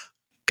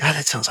 God,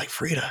 that sounds like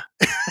Frida.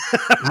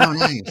 Oh,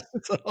 nice.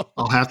 So,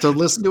 I'll have to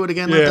listen to it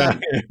again like yeah,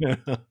 that.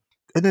 yeah.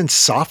 And then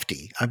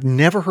Softy. I've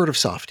never heard of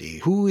Softy.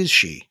 Who is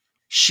she?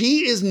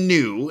 She is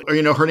new,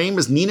 or her name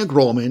is Nina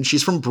Grohlman.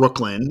 She's from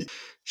Brooklyn.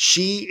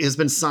 She has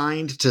been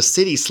signed to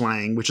City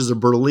Slang, which is a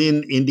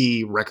Berlin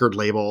indie record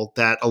label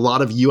that a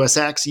lot of US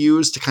acts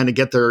use to kind of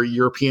get their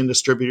European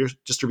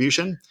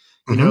distribution.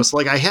 Mhm. So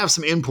like I have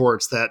some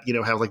imports that,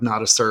 have like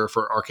Nada Surf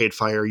or Arcade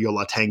Fire,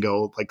 Yola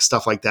Tango, like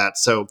stuff like that.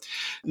 So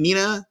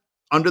Nina,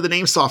 under the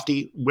name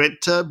Softy,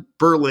 went to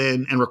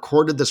Berlin and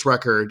recorded this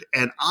record,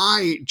 and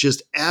I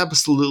just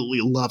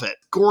absolutely love it.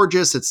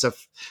 Gorgeous. It's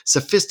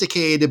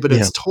sophisticated, but Yeah.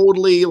 it's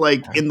totally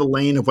like in the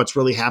lane of what's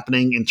really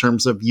happening in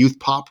terms of youth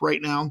pop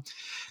right now.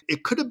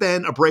 It could have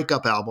been a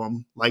breakup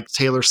album like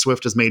Taylor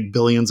Swift has made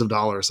billions of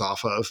dollars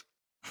off of.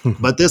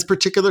 But this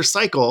particular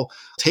cycle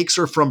takes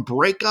her from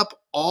breakup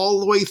all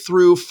the way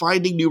through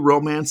finding new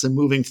romance and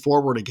moving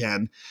forward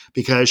again,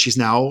 because she's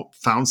now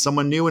found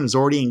someone new and is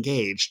already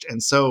engaged.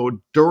 And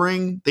so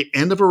during the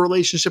end of a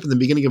relationship and the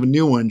beginning of a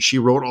new one, she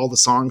wrote all the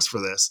songs for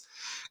this.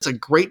 It's a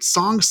great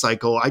song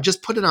cycle. I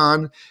just put it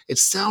on. It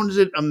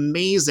sounded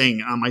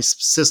amazing on my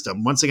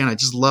system. Once again, I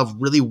just love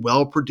really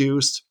well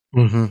produced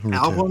Mhm, me too.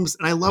 albums,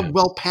 and I love Yeah.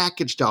 well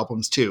packaged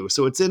albums too.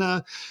 So it's in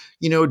a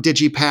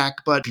digipack,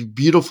 but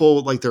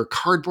beautiful. Like their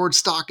cardboard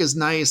stock is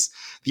nice.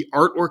 The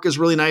artwork is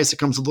really nice. It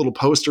comes with a little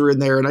poster in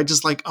there, and I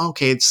just like,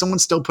 okay,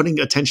 someone's still putting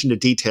attention to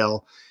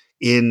detail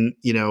in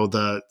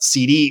the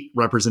CD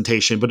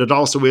representation, but it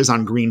also is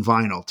on green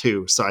vinyl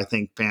too. So I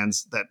think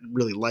fans that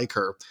really like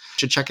her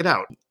should check it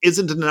out.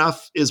 Isn't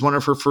Enough is one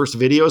of her first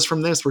videos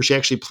from this, where she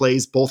actually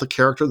plays both a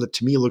character that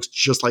to me looks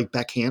just like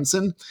Beck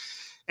Hansen,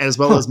 as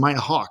well as Maya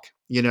Hawke.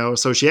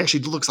 So she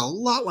actually looks a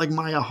lot like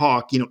Maya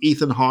Hawke,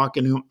 Ethan Hawke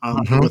and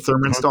Uma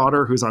Thurman's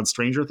daughter, who's on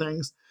Stranger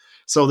Things.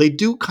 So they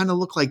do kind of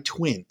look like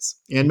twins.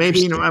 And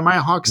maybe, Interesting.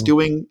 Maya Hawke's Mm.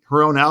 doing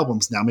her own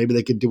albums now. Maybe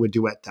they could do a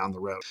duet down the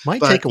road. My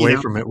But, takeaway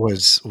from it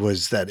was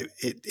that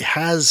it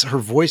has her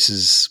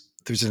voices.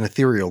 There's an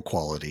ethereal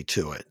quality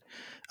to it,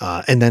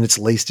 and then it's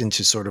laced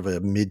into sort of a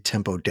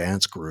mid-tempo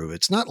dance groove.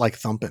 It's not like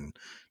thumping.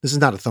 This is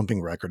not a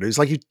thumping record. It's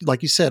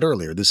like you said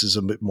earlier. This is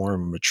a bit more of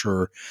a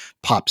mature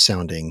pop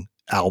sounding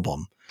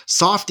album.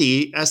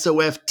 Softy,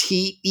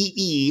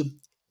 Softee,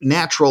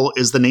 Natural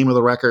is the name of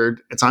the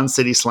record. It's on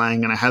City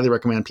Slang, and I highly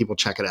recommend people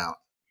check it out.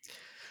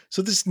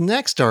 So this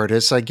next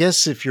artist, I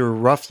guess if you're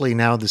roughly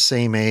now the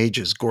same age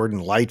as Gordon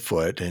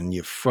Lightfoot and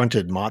you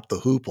fronted Mott the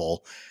Hoople,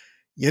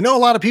 you know a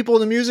lot of people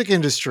in the music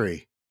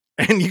industry.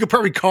 And you could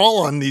probably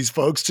call on these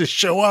folks to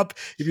show up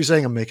if you're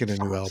saying I'm making a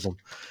new album.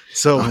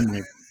 So Oh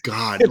my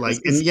God.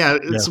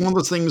 It's one of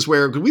those things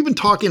where we've been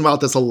talking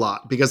about this a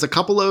lot, because a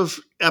couple of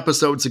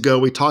episodes ago,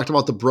 we talked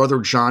about the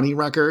Brother Johnny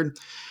record,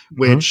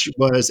 which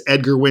was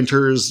Edgar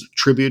Winter's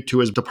tribute to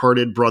his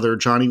departed brother,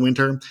 Johnny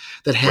Winter,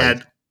 that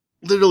had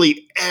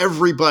literally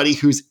everybody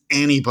who's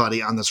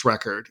anybody on this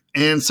record.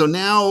 And so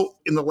now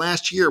in the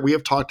last year, we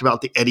have talked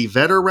about the Eddie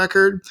Vedder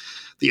record,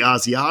 the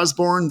Ozzy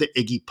Osbourne, the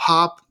Iggy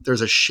Pop.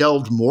 There's a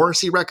shelved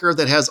Morrissey record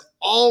that has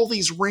all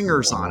these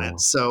ringers on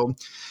it. So,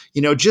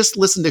 just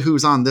listen to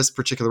who's on this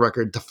particular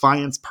record.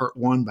 Defiance Part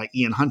 1 by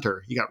Ian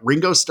Hunter. You got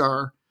Ringo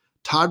Starr,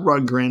 Todd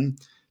Rundgren,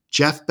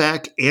 Jeff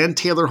Beck, and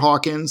Taylor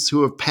Hawkins,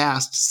 who have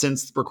passed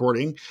since the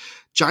recording,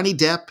 Johnny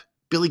Depp,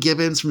 Billy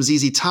Gibbons from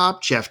ZZ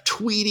Top, Jeff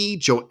Tweedy,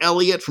 Joe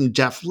Elliott from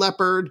Def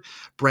Leppard,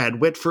 Brad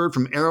Whitford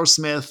from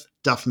Aerosmith,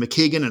 Duff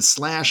McKagan and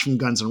Slash from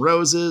Guns N'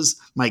 Roses,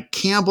 Mike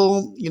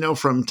Campbell,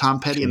 from Tom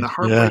Petty and the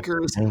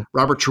Heartbreakers,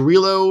 Robert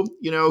Trujillo,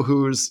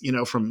 who's,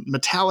 from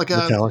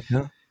Metallica.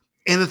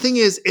 And the thing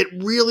is, it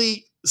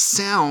really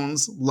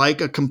sounds like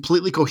a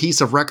completely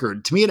cohesive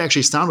record. To me, it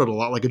actually sounded a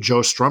lot like a Joe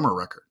Strummer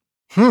record.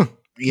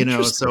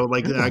 So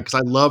because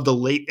I love the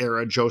late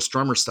era Joe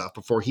Strummer stuff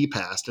before he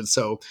passed. And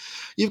so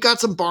you've got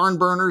some barn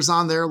burners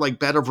on there like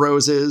Bed of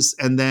Roses,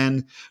 and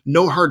then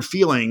No Hard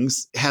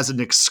Feelings has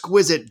an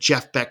exquisite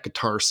Jeff Beck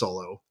guitar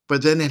solo,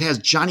 but then it has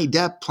Johnny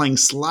Depp playing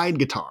slide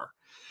guitar.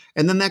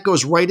 And then that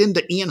goes right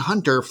into Ian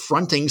Hunter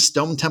fronting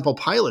Stone Temple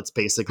Pilots,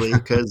 basically,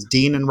 because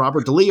Dean and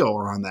Robert DeLeo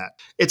are on that.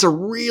 It's a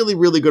really,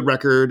 really good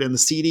record. And the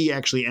CD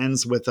actually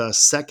ends with a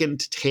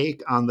second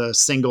take on the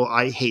single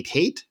I Hate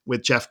Hate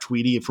with Jeff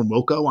Tweedy from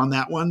Wilco on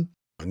that one.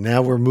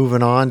 Now we're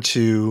moving on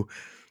to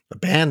a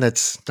band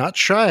that's not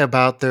shy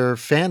about their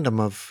fandom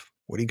of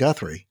Woody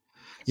Guthrie.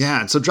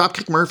 Yeah, and so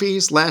Dropkick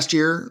Murphys last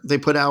year, they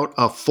put out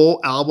a full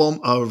album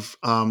of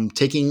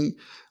taking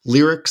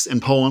lyrics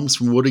and poems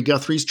from Woody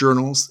Guthrie's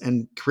journals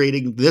and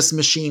creating This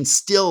Machine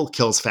Still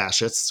Kills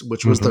Fascists,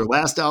 which was their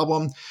last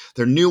album.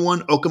 Their new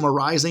one, Okama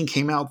Rising,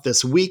 came out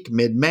this week,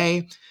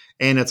 mid-May,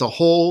 and it's a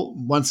whole,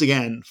 once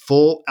again,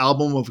 full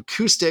album of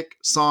acoustic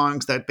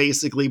songs that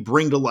basically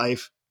bring to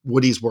life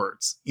Woody's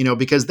words,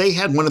 because they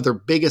had one of their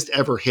biggest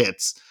ever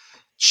hits,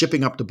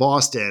 Shipping Up to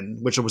Boston,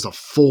 which was a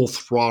full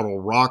throttle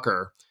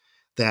rocker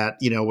that,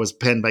 was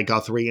penned by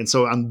Guthrie. And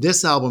so on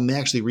this album, they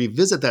actually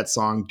revisit that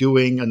song,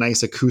 doing a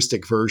nice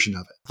acoustic version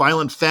of it.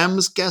 Violent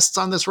Femmes guests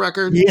on this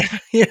record. Yeah.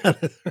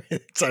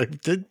 That's right. I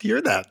did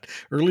hear that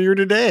earlier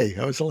today.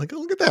 I was like, oh,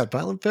 look at that.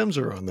 Violent Femmes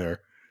are on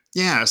there.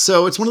 Yeah,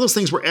 so it's one of those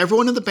things where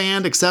everyone in the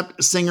band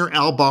except singer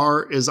Al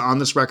Barr is on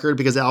this record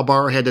because Al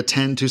Barr had to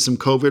tend to some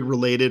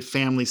COVID-related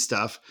family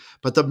stuff.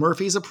 But the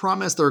Murphys have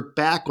promised they're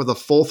back with a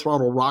full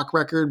throttle rock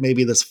record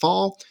maybe this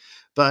fall.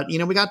 But,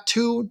 we got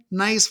 2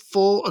 nice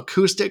full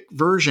acoustic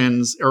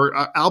versions or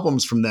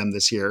albums from them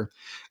this year.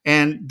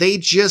 And they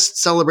just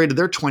celebrated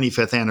their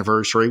 25th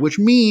anniversary, which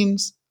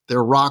means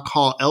they're Rock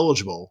Hall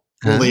eligible.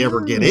 Will they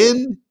ever get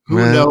in? Who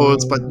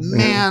knows? But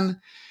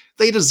man,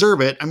 they deserve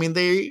it. I mean,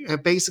 they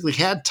have basically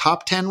had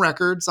top 10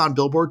 records on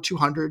Billboard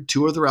 200.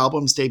 2 of their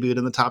albums debuted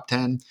in the top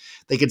 10.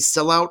 They could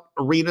sell out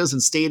arenas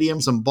and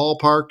stadiums and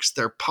ballparks.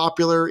 They're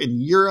popular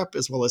in Europe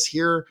as well as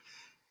here.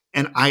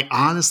 And I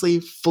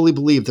honestly fully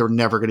believe they're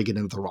never going to get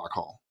into the Rock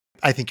Hall.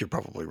 I think you're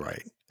probably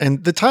right.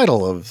 And the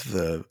title of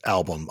the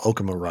album,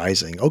 Okama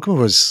Rising, Okama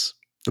was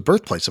the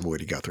birthplace of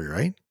Woody Guthrie,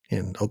 right?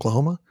 In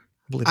Oklahoma?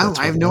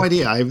 I have no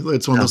idea.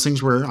 It's one of those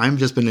things where I've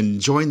just been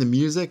enjoying the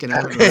music and I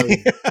haven't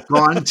really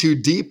gone too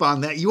deep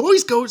on that. You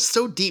always go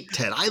so deep,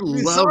 Ted. I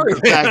love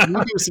the fact you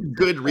do some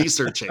good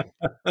researching.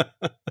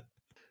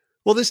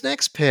 Well, this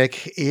next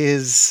pick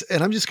is,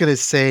 and I'm just going to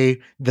say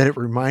that it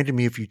reminded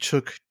me if you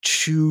took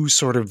 2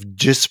 sort of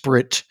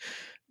disparate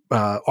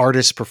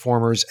artists,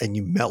 performers, and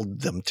you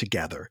meld them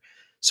together.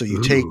 So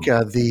you take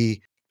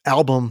the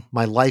album,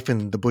 My Life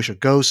in the Bush of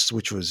Ghosts,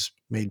 which was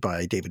made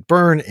by David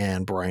Byrne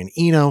and Brian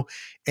Eno,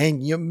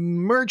 and you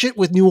merge it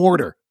with New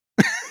Order.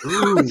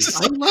 Ooh,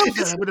 I love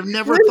that. I would have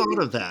never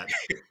thought of that.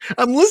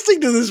 I'm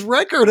listening to this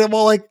record. I'm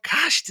all like,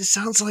 gosh, this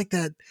sounds like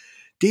that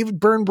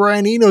David Byrne,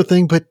 Brian Eno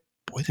thing, but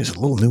boy, there's a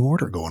little New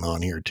Order going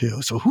on here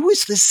too. So who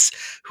is this?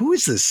 Who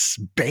is this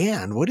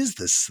band? What is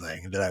this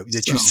thing that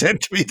you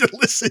sent me to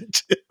listen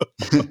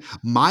to?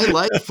 My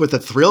Life with a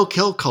Thrill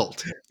Kill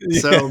Cult.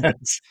 So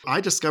Yes.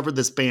 I discovered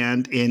this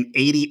band in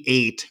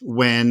 '88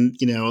 when,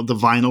 the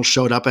vinyl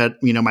showed up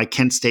at, my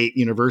Kent State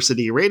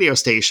University radio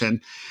station.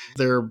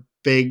 Their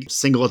big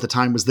single at the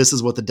time was This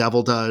Is What the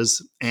Devil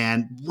Does,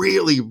 and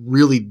really,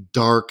 really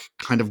dark,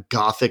 kind of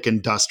gothic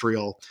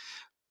industrial.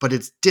 But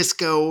it's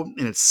disco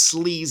and it's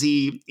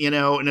sleazy,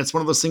 and it's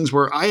one of those things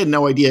where I had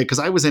no idea because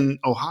I was in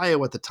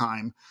Ohio at the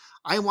time.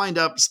 I wind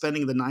up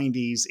spending the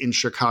 90s in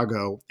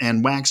Chicago,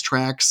 and Wax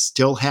Trax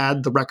still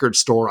had the record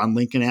store on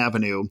Lincoln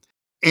Avenue.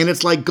 And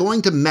it's like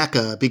going to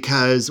Mecca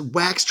because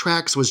Wax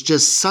Trax was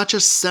just such a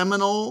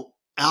seminal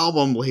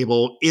album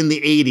label in the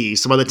 80s.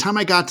 So by the time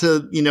I got to,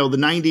 the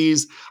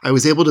 90s, I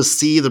was able to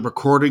see the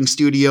recording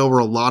studio where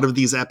a lot of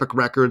these epic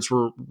records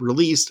were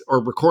released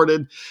or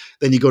recorded.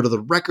 Then you go to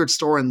the record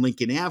store on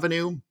Lincoln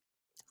Avenue.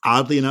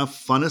 Oddly enough,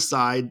 fun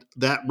aside,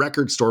 that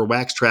record store,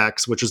 Wax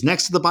Trax, which was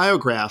next to the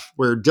Biograph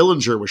where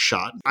Dillinger was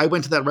shot. I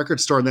went to that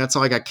record store and that's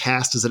how I got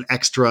cast as an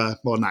extra.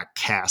 Well, not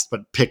cast,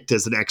 but picked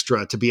as an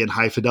extra to be in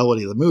High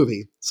Fidelity, the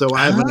movie. So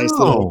I have a nice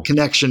little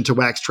connection to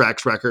Wax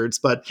Trax records.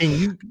 But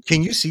can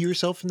you see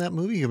yourself in that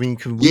movie? I mean,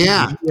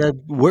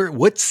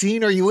 what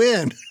scene are you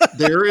in?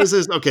 There is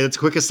this, okay, that's a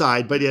quick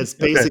aside, but it's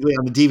basically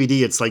on the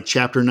DVD, it's like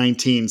chapter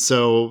 19.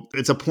 So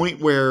it's a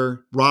point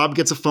where Rob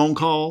gets a phone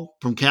call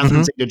from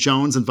Catherine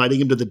Zeta-Jones inviting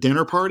him to the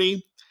dinner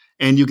party.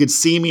 And you could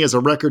see me as a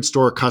record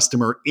store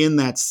customer in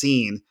that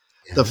scene.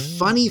 The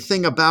funny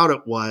thing about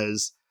it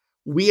was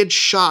we had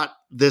shot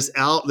this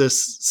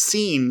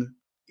scene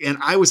and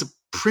I was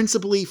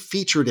principally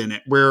featured in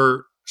it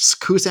where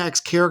Cusack's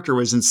character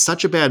was in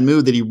such a bad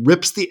mood that he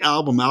rips the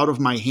album out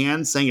of my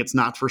hand saying it's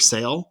not for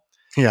sale.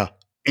 Yeah.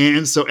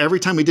 And so every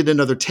time we did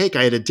another take,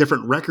 I had a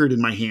different record in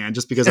my hand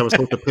just because I was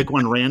supposed to pick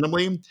one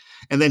randomly.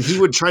 And then he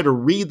would try to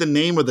read the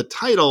name of the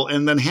title.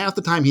 And then half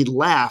the time he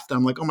laughed.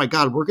 I'm like, oh my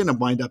God, we're going to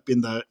wind up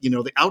in the,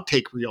 the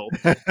outtake reel.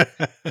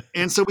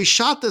 And so we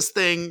shot this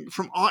thing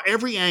from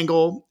every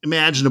angle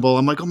imaginable.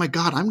 I'm like, oh my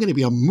God, I'm going to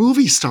be a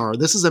movie star.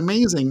 This is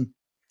amazing.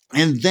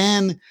 And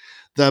then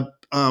the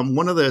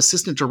one of the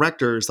assistant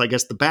directors, I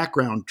guess the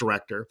background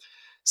director,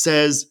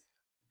 says,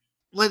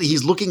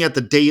 he's looking at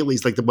the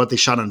dailies, like what they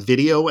shot on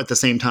video at the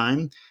same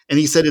time. And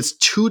he said it's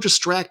too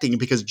distracting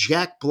because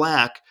Jack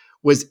Black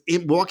was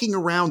walking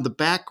around the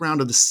background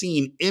of the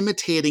scene,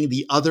 imitating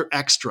the other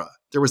extra.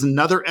 There was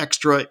another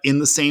extra in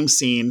the same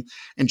scene,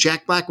 and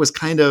Jack Black was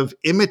kind of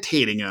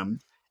imitating him.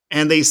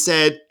 And they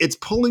said, it's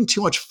pulling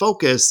too much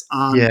focus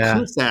on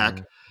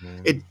Cusack.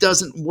 It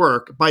doesn't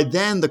work. By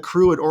then, the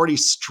crew had already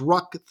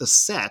struck the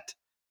set.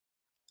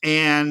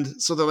 And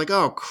so they're like,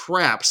 oh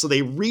crap. So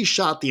they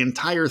reshot the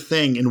entire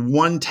thing in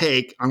one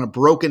take on a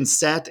broken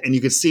set. And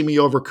you could see me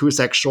over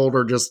Cusack's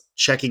shoulder just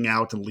checking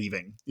out and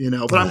leaving,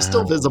 but I'm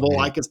still visible.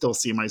 Man. I can still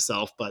see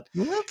myself. But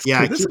Well, that's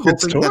yeah, good. I That's a keep good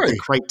hoping that the story.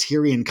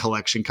 Criterion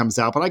collection comes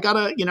out. But I got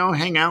to,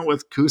 hang out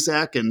with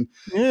Cusack and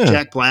Yeah.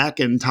 Jack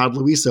Black and Todd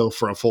Luiso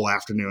for a full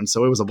afternoon.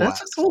 So it was a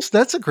blast.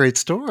 That's a great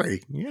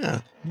story.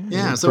 Yeah.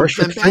 Yeah. So Brush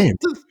then with back fame.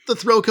 to the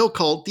Thrill Kill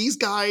Cult. These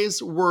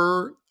guys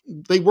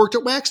they worked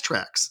at Wax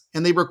Trax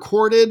and they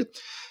recorded,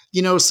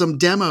 some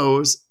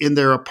demos in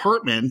their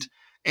apartment.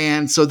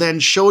 And so then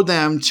showed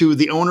them to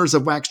the owners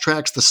of Wax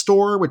Trax, the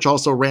store, which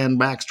also ran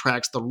Wax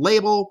Trax, the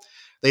label.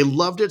 They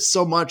loved it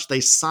so much,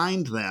 they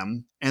signed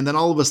them. And then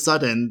all of a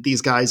sudden,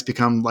 these guys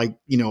become like,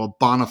 a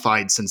bona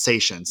fide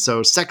sensation.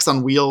 So Sex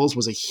on Wheels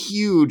was a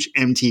huge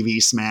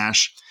MTV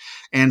smash.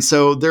 And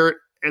so they're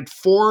at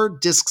 4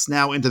 discs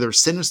now into their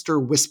Sinister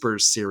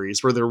Whispers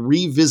series, where they're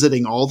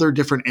revisiting all their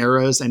different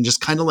eras and just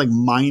kind of like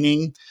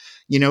mining,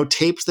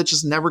 tapes that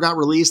just never got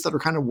released that are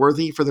kind of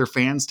worthy for their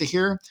fans to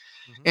hear.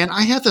 Mm-hmm. And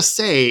I have to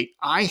say,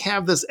 I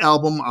have this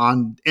album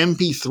on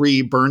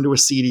MP3 burned to a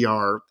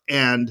CDR,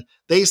 and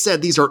they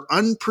said these are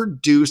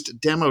unproduced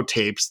demo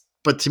tapes,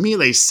 but to me,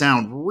 they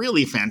sound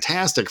really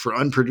fantastic for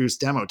unproduced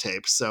demo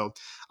tapes. So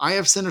I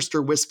have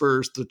Sinister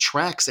Whispers, the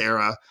Tracks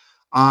era,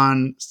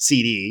 on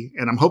CD,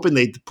 and I'm hoping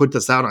they put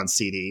this out on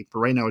CD, but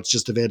right now it's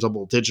just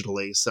available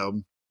digitally.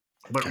 So,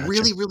 but Gotcha.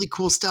 really, really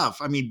cool stuff.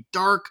 I mean,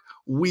 dark,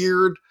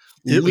 weird,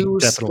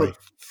 loose, definitely. but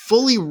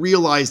fully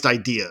realized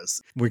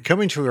ideas. We're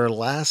coming to our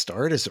last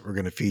artist that we're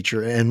going to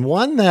feature, and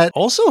one that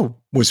also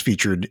was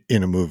featured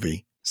in a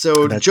movie.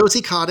 So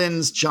Josie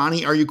Cotton's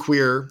Johnny Are You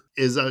Queer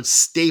is a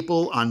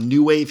staple on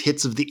new wave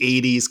hits of the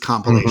 80s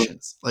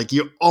compilations. Mm-hmm. Like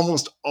you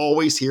almost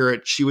always hear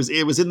it.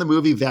 It was in the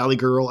movie Valley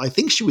Girl. I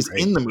think she was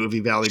in the movie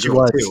Valley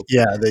Girl too.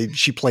 Yeah,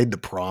 she played the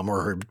prom,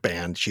 or her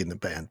band. She and the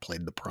band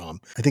played the prom.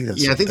 I think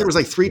that's. Yeah, I think there was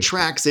like 3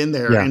 tracks in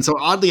there. Yeah. And so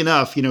oddly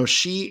enough,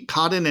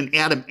 Cotton and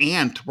Adam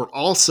Ant were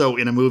also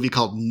in a movie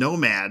called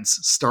Nomads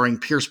starring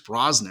Pierce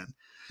Brosnan.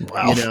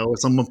 Wow.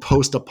 Some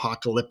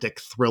post-apocalyptic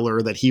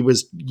thriller that he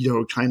was,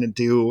 trying to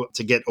do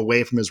to get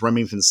away from his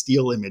Remington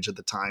Steele image at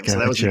the time. Gotcha. So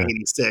that was in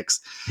 86.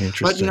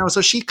 But,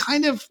 so she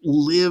kind of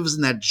lives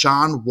in that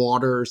John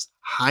Waters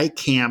high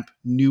camp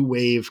new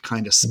wave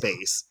kind of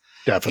space.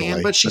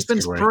 Definitely. But she's been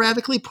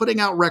sporadically putting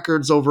out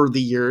records over the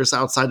years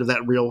outside of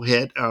that real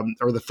hit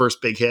or the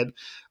first big hit.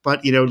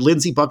 But,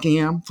 Lindsey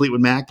Buckingham,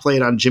 Fleetwood Mac,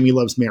 played on Jimmy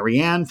Loves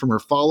Marianne from her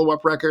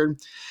follow-up record.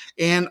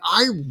 And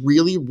I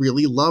really,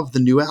 really love the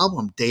new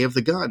album, Day of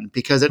the Gun,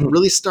 because it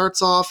really starts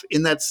off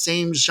in that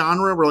same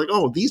genre. We're like,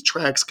 oh, these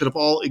tracks could have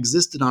all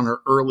existed on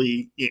her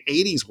early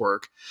 80s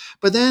work.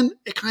 But then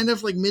it kind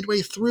of like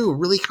midway through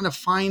really kind of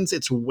finds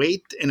its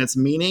weight and its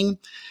meaning.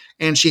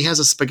 And she has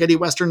a spaghetti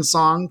Western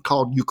song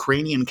called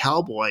Ukrainian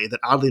Cowboy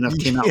that oddly enough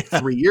came out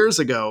 3 years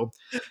ago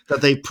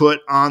that they put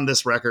on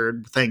this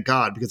record. Thank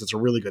God, because it's a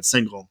really good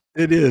single.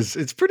 It is.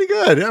 It's pretty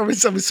good. I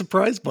was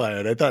surprised by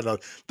it. I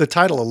thought the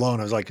title alone,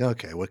 I was like,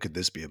 okay, what could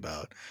this be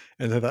about?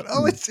 And I thought,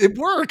 it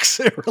works.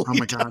 It really oh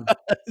my God.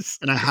 does.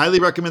 And I highly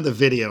recommend the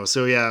video.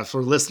 So yeah,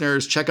 for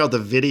listeners, check out the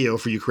video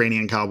for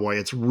Ukrainian Cowboy.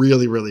 It's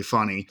really, really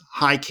funny.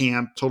 High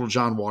camp, total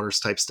John Waters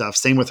type stuff.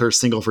 Same with her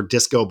single for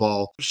Disco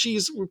Ball.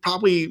 She's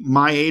probably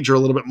my age or a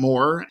little bit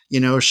more.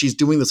 She's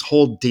doing this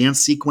whole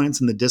dance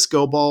sequence in the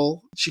Disco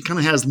Ball. She kind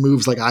of has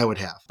moves like I would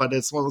have, but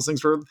it's one of those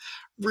things for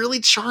really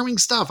charming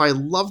stuff. I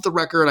love the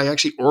record. I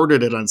actually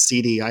ordered it on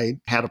CD. I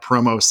had a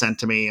promo sent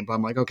to me, but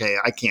I'm like, okay,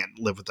 I can't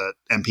live with the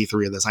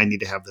MP3 of this. I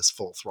need to have this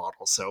full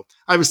throttle. So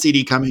I have a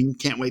CD coming.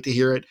 Can't wait to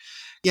hear it.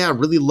 Yeah,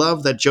 really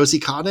love that Josie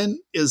Cotton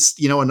is,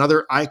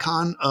 another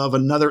icon of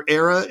another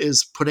era,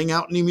 is putting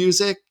out new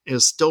music,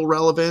 is still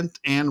relevant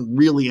and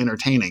really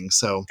entertaining.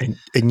 So,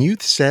 and you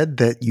said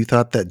that you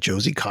thought that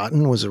Josie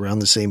Cotton was around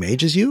the same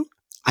age as you?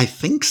 I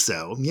think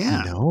so.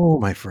 Yeah. No,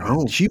 my friend.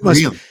 Oh,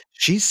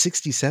 she's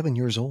 67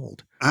 years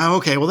old. Oh,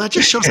 okay. Well, that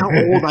just shows how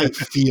old I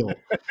feel.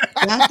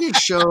 That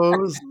just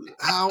shows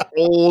how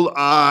old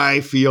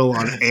I feel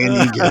on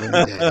any given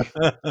day.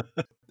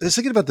 I was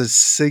thinking about the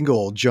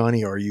single,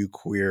 Johnny, Are You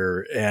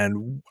Queer?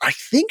 And I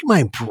think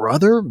my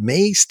brother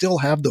may still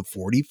have the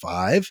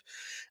 45.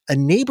 A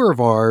neighbor of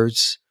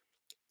ours,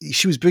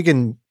 she was big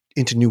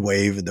into new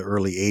wave in the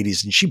early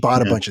 80s, and she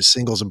bought a bunch of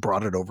singles and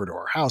brought it over to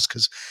our house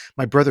because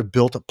my brother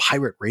built a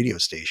pirate radio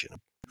station,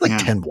 like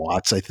 10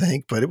 watts, I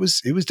think, but it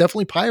was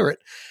definitely pirate.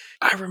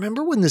 I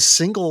remember when this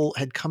single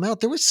had come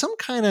out, there was some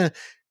kind of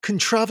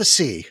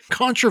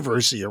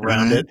controversy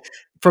around it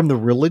from the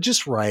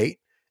religious right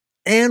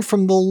and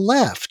from the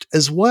left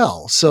as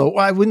well. So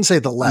I wouldn't say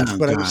the left,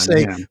 but I would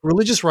say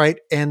religious right,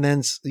 and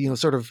then,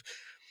 sort of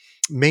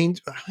I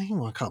don't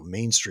want to call it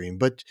mainstream,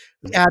 but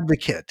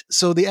Advocate.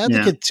 So the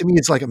Advocate to me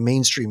is like a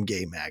mainstream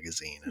gay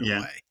magazine in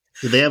a way.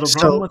 Did they have a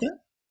problem with it?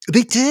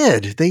 They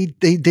did.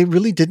 They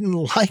really didn't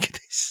like it.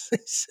 They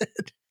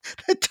said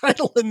The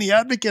title in The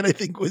Advocate, I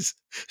think, was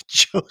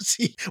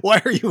Josie,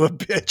 Why Are You a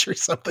Bitch or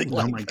something Oh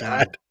like my God.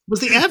 that. Was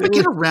the They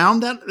Advocate were-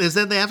 around that? Is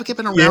that the Advocate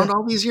been Yeah. around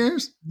all these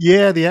years?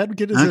 Yeah, The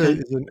Advocate is,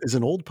 Okay. is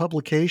an old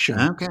publication.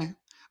 Okay.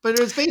 But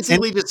it's And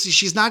basically just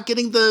she's not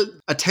getting the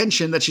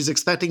attention that she's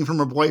expecting from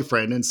her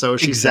boyfriend. And so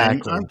she's saying,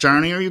 exactly. oh,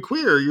 Johnny, are you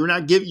queer? You're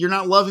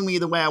not loving me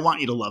the way I want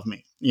you to love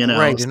me. You know?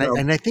 Right. And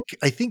So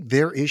I think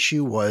their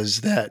issue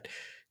was that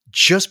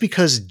just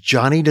because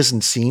Johnny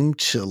doesn't seem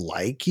to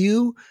like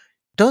you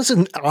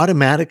doesn't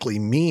automatically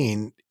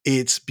mean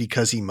it's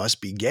because he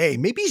must be gay.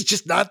 Maybe he's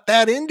just not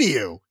that into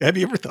you. Have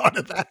you ever thought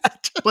of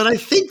that? but I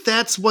think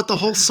that's what the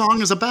whole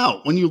song is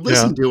about. When you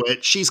listen to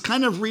it, she's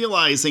kind of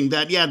realizing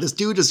that, yeah, this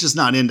dude is just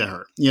not into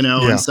her, you know?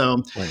 And Yeah.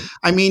 so, Right.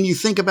 I mean, you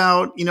think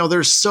about,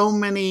 there's so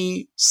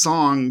many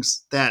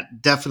songs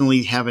that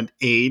definitely haven't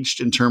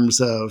aged in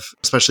terms of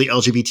especially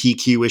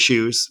LGBTQ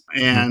issues.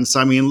 And so,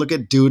 I mean, look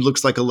at Dude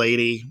Looks Like a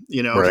Lady,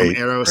 from Right.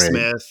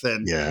 Aerosmith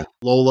and Yeah.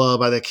 Lola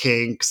by the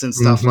Kinks and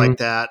stuff like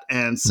that.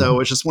 And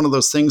so it's just one of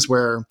those things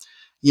where,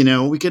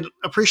 we could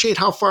appreciate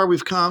how far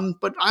we've come,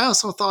 but I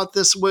also thought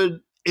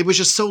it was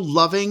just so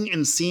loving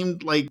and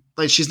seemed like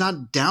she's not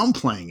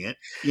downplaying it,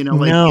 like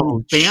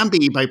No. in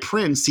Bambi by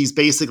Prince, he's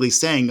basically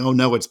saying, oh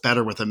no, it's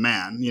better with a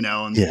man,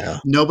 and Yeah.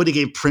 nobody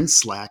gave Prince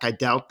slack. I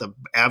doubt the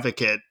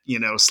Advocate,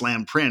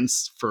 slammed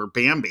Prince for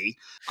Bambi.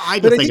 I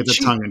But just I think think it's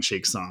a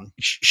tongue-in-cheek song.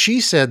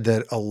 She said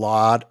that a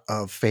lot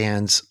of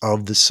fans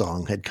of the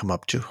song had come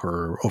up to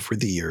her over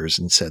the years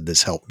and said,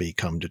 this helped me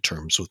come to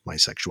terms with my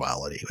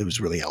sexuality. It was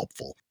really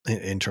helpful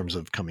in terms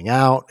of coming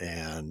out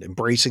and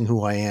embracing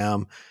who I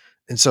am.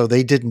 And so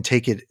they didn't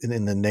take it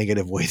in the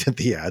negative way that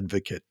the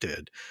Advocate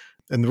did.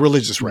 And the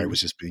religious right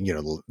was just,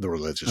 the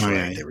religious right.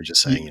 Right. They were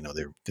just saying,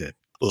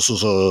 this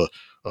is a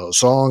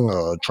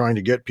song trying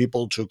to get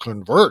people to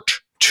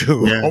convert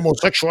to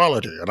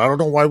homosexuality. And I don't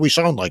know why we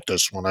sound like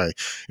this when I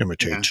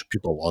imitate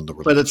people on the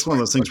religious But it's one of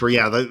those things where,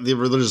 the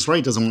religious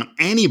right doesn't want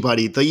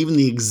anybody, even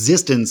the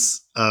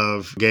existence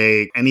of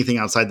gay, anything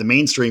outside the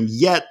mainstream,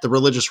 yet the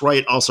religious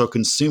right also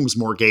consumes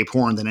more gay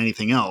porn than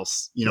anything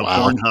else.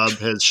 Wow. Pornhub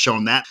has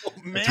shown that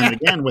time and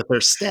again with their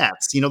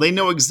stats. They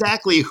know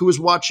exactly who's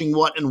watching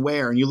what and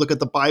where. And you look at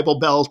the Bible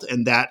Belt,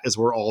 and that is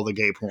where all the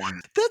gay porn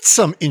is. That's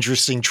some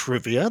interesting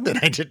trivia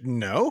that I didn't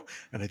know.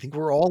 And I think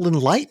we're all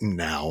enlightened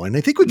now. And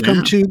I think we've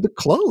come to the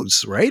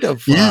close, right,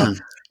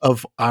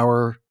 of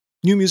our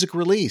new music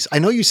release. I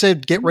know you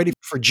said get ready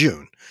for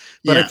June,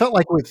 but I felt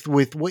like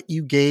with what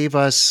you gave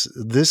us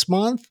this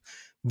month,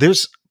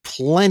 there's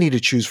plenty to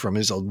choose from.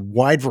 There's a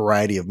wide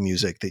variety of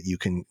music that you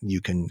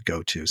can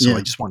go to. So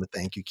I just want to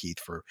thank you, Keith,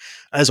 for,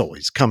 as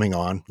always, coming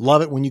on.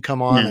 Love it when you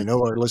come on. I know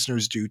our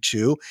listeners do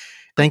too.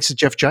 Thanks to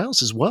Jeff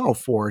Giles as well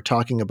for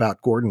talking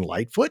about Gordon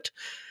Lightfoot.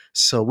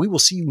 So we will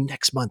see you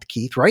next month,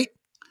 Keith, right?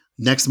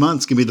 Next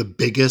month's going to be the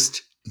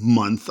biggest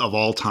month of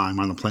all time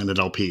on the Planet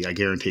LP. I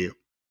guarantee you.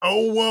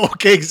 Oh, well,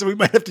 okay. So we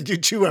might have to do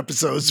 2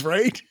 episodes,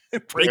 right?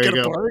 Break it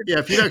apart. Yeah,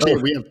 if you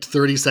actually, we have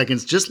 30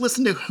 seconds. Just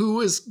listen to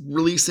who is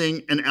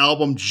releasing an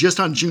album just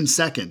on June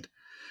 2nd.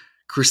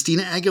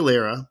 Christina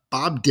Aguilera,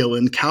 Bob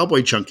Dylan,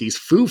 Cowboy Junkies,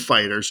 Foo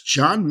Fighters,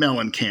 John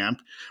Mellencamp,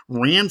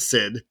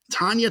 Rancid,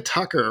 Tanya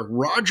Tucker,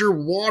 Roger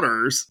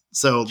Waters.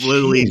 So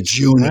literally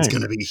June is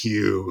going to be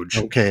huge.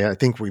 Okay, I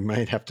think we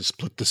might have to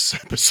split this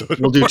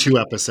episode. We'll do 2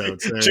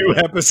 episodes. 2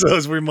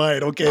 episodes we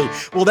might. Okay,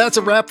 well, that's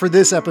a wrap for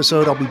this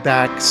episode. I'll be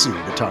back soon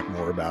to talk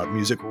more about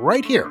music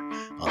right here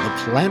on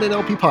the Planet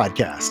LP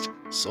podcast.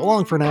 So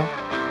long for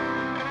now.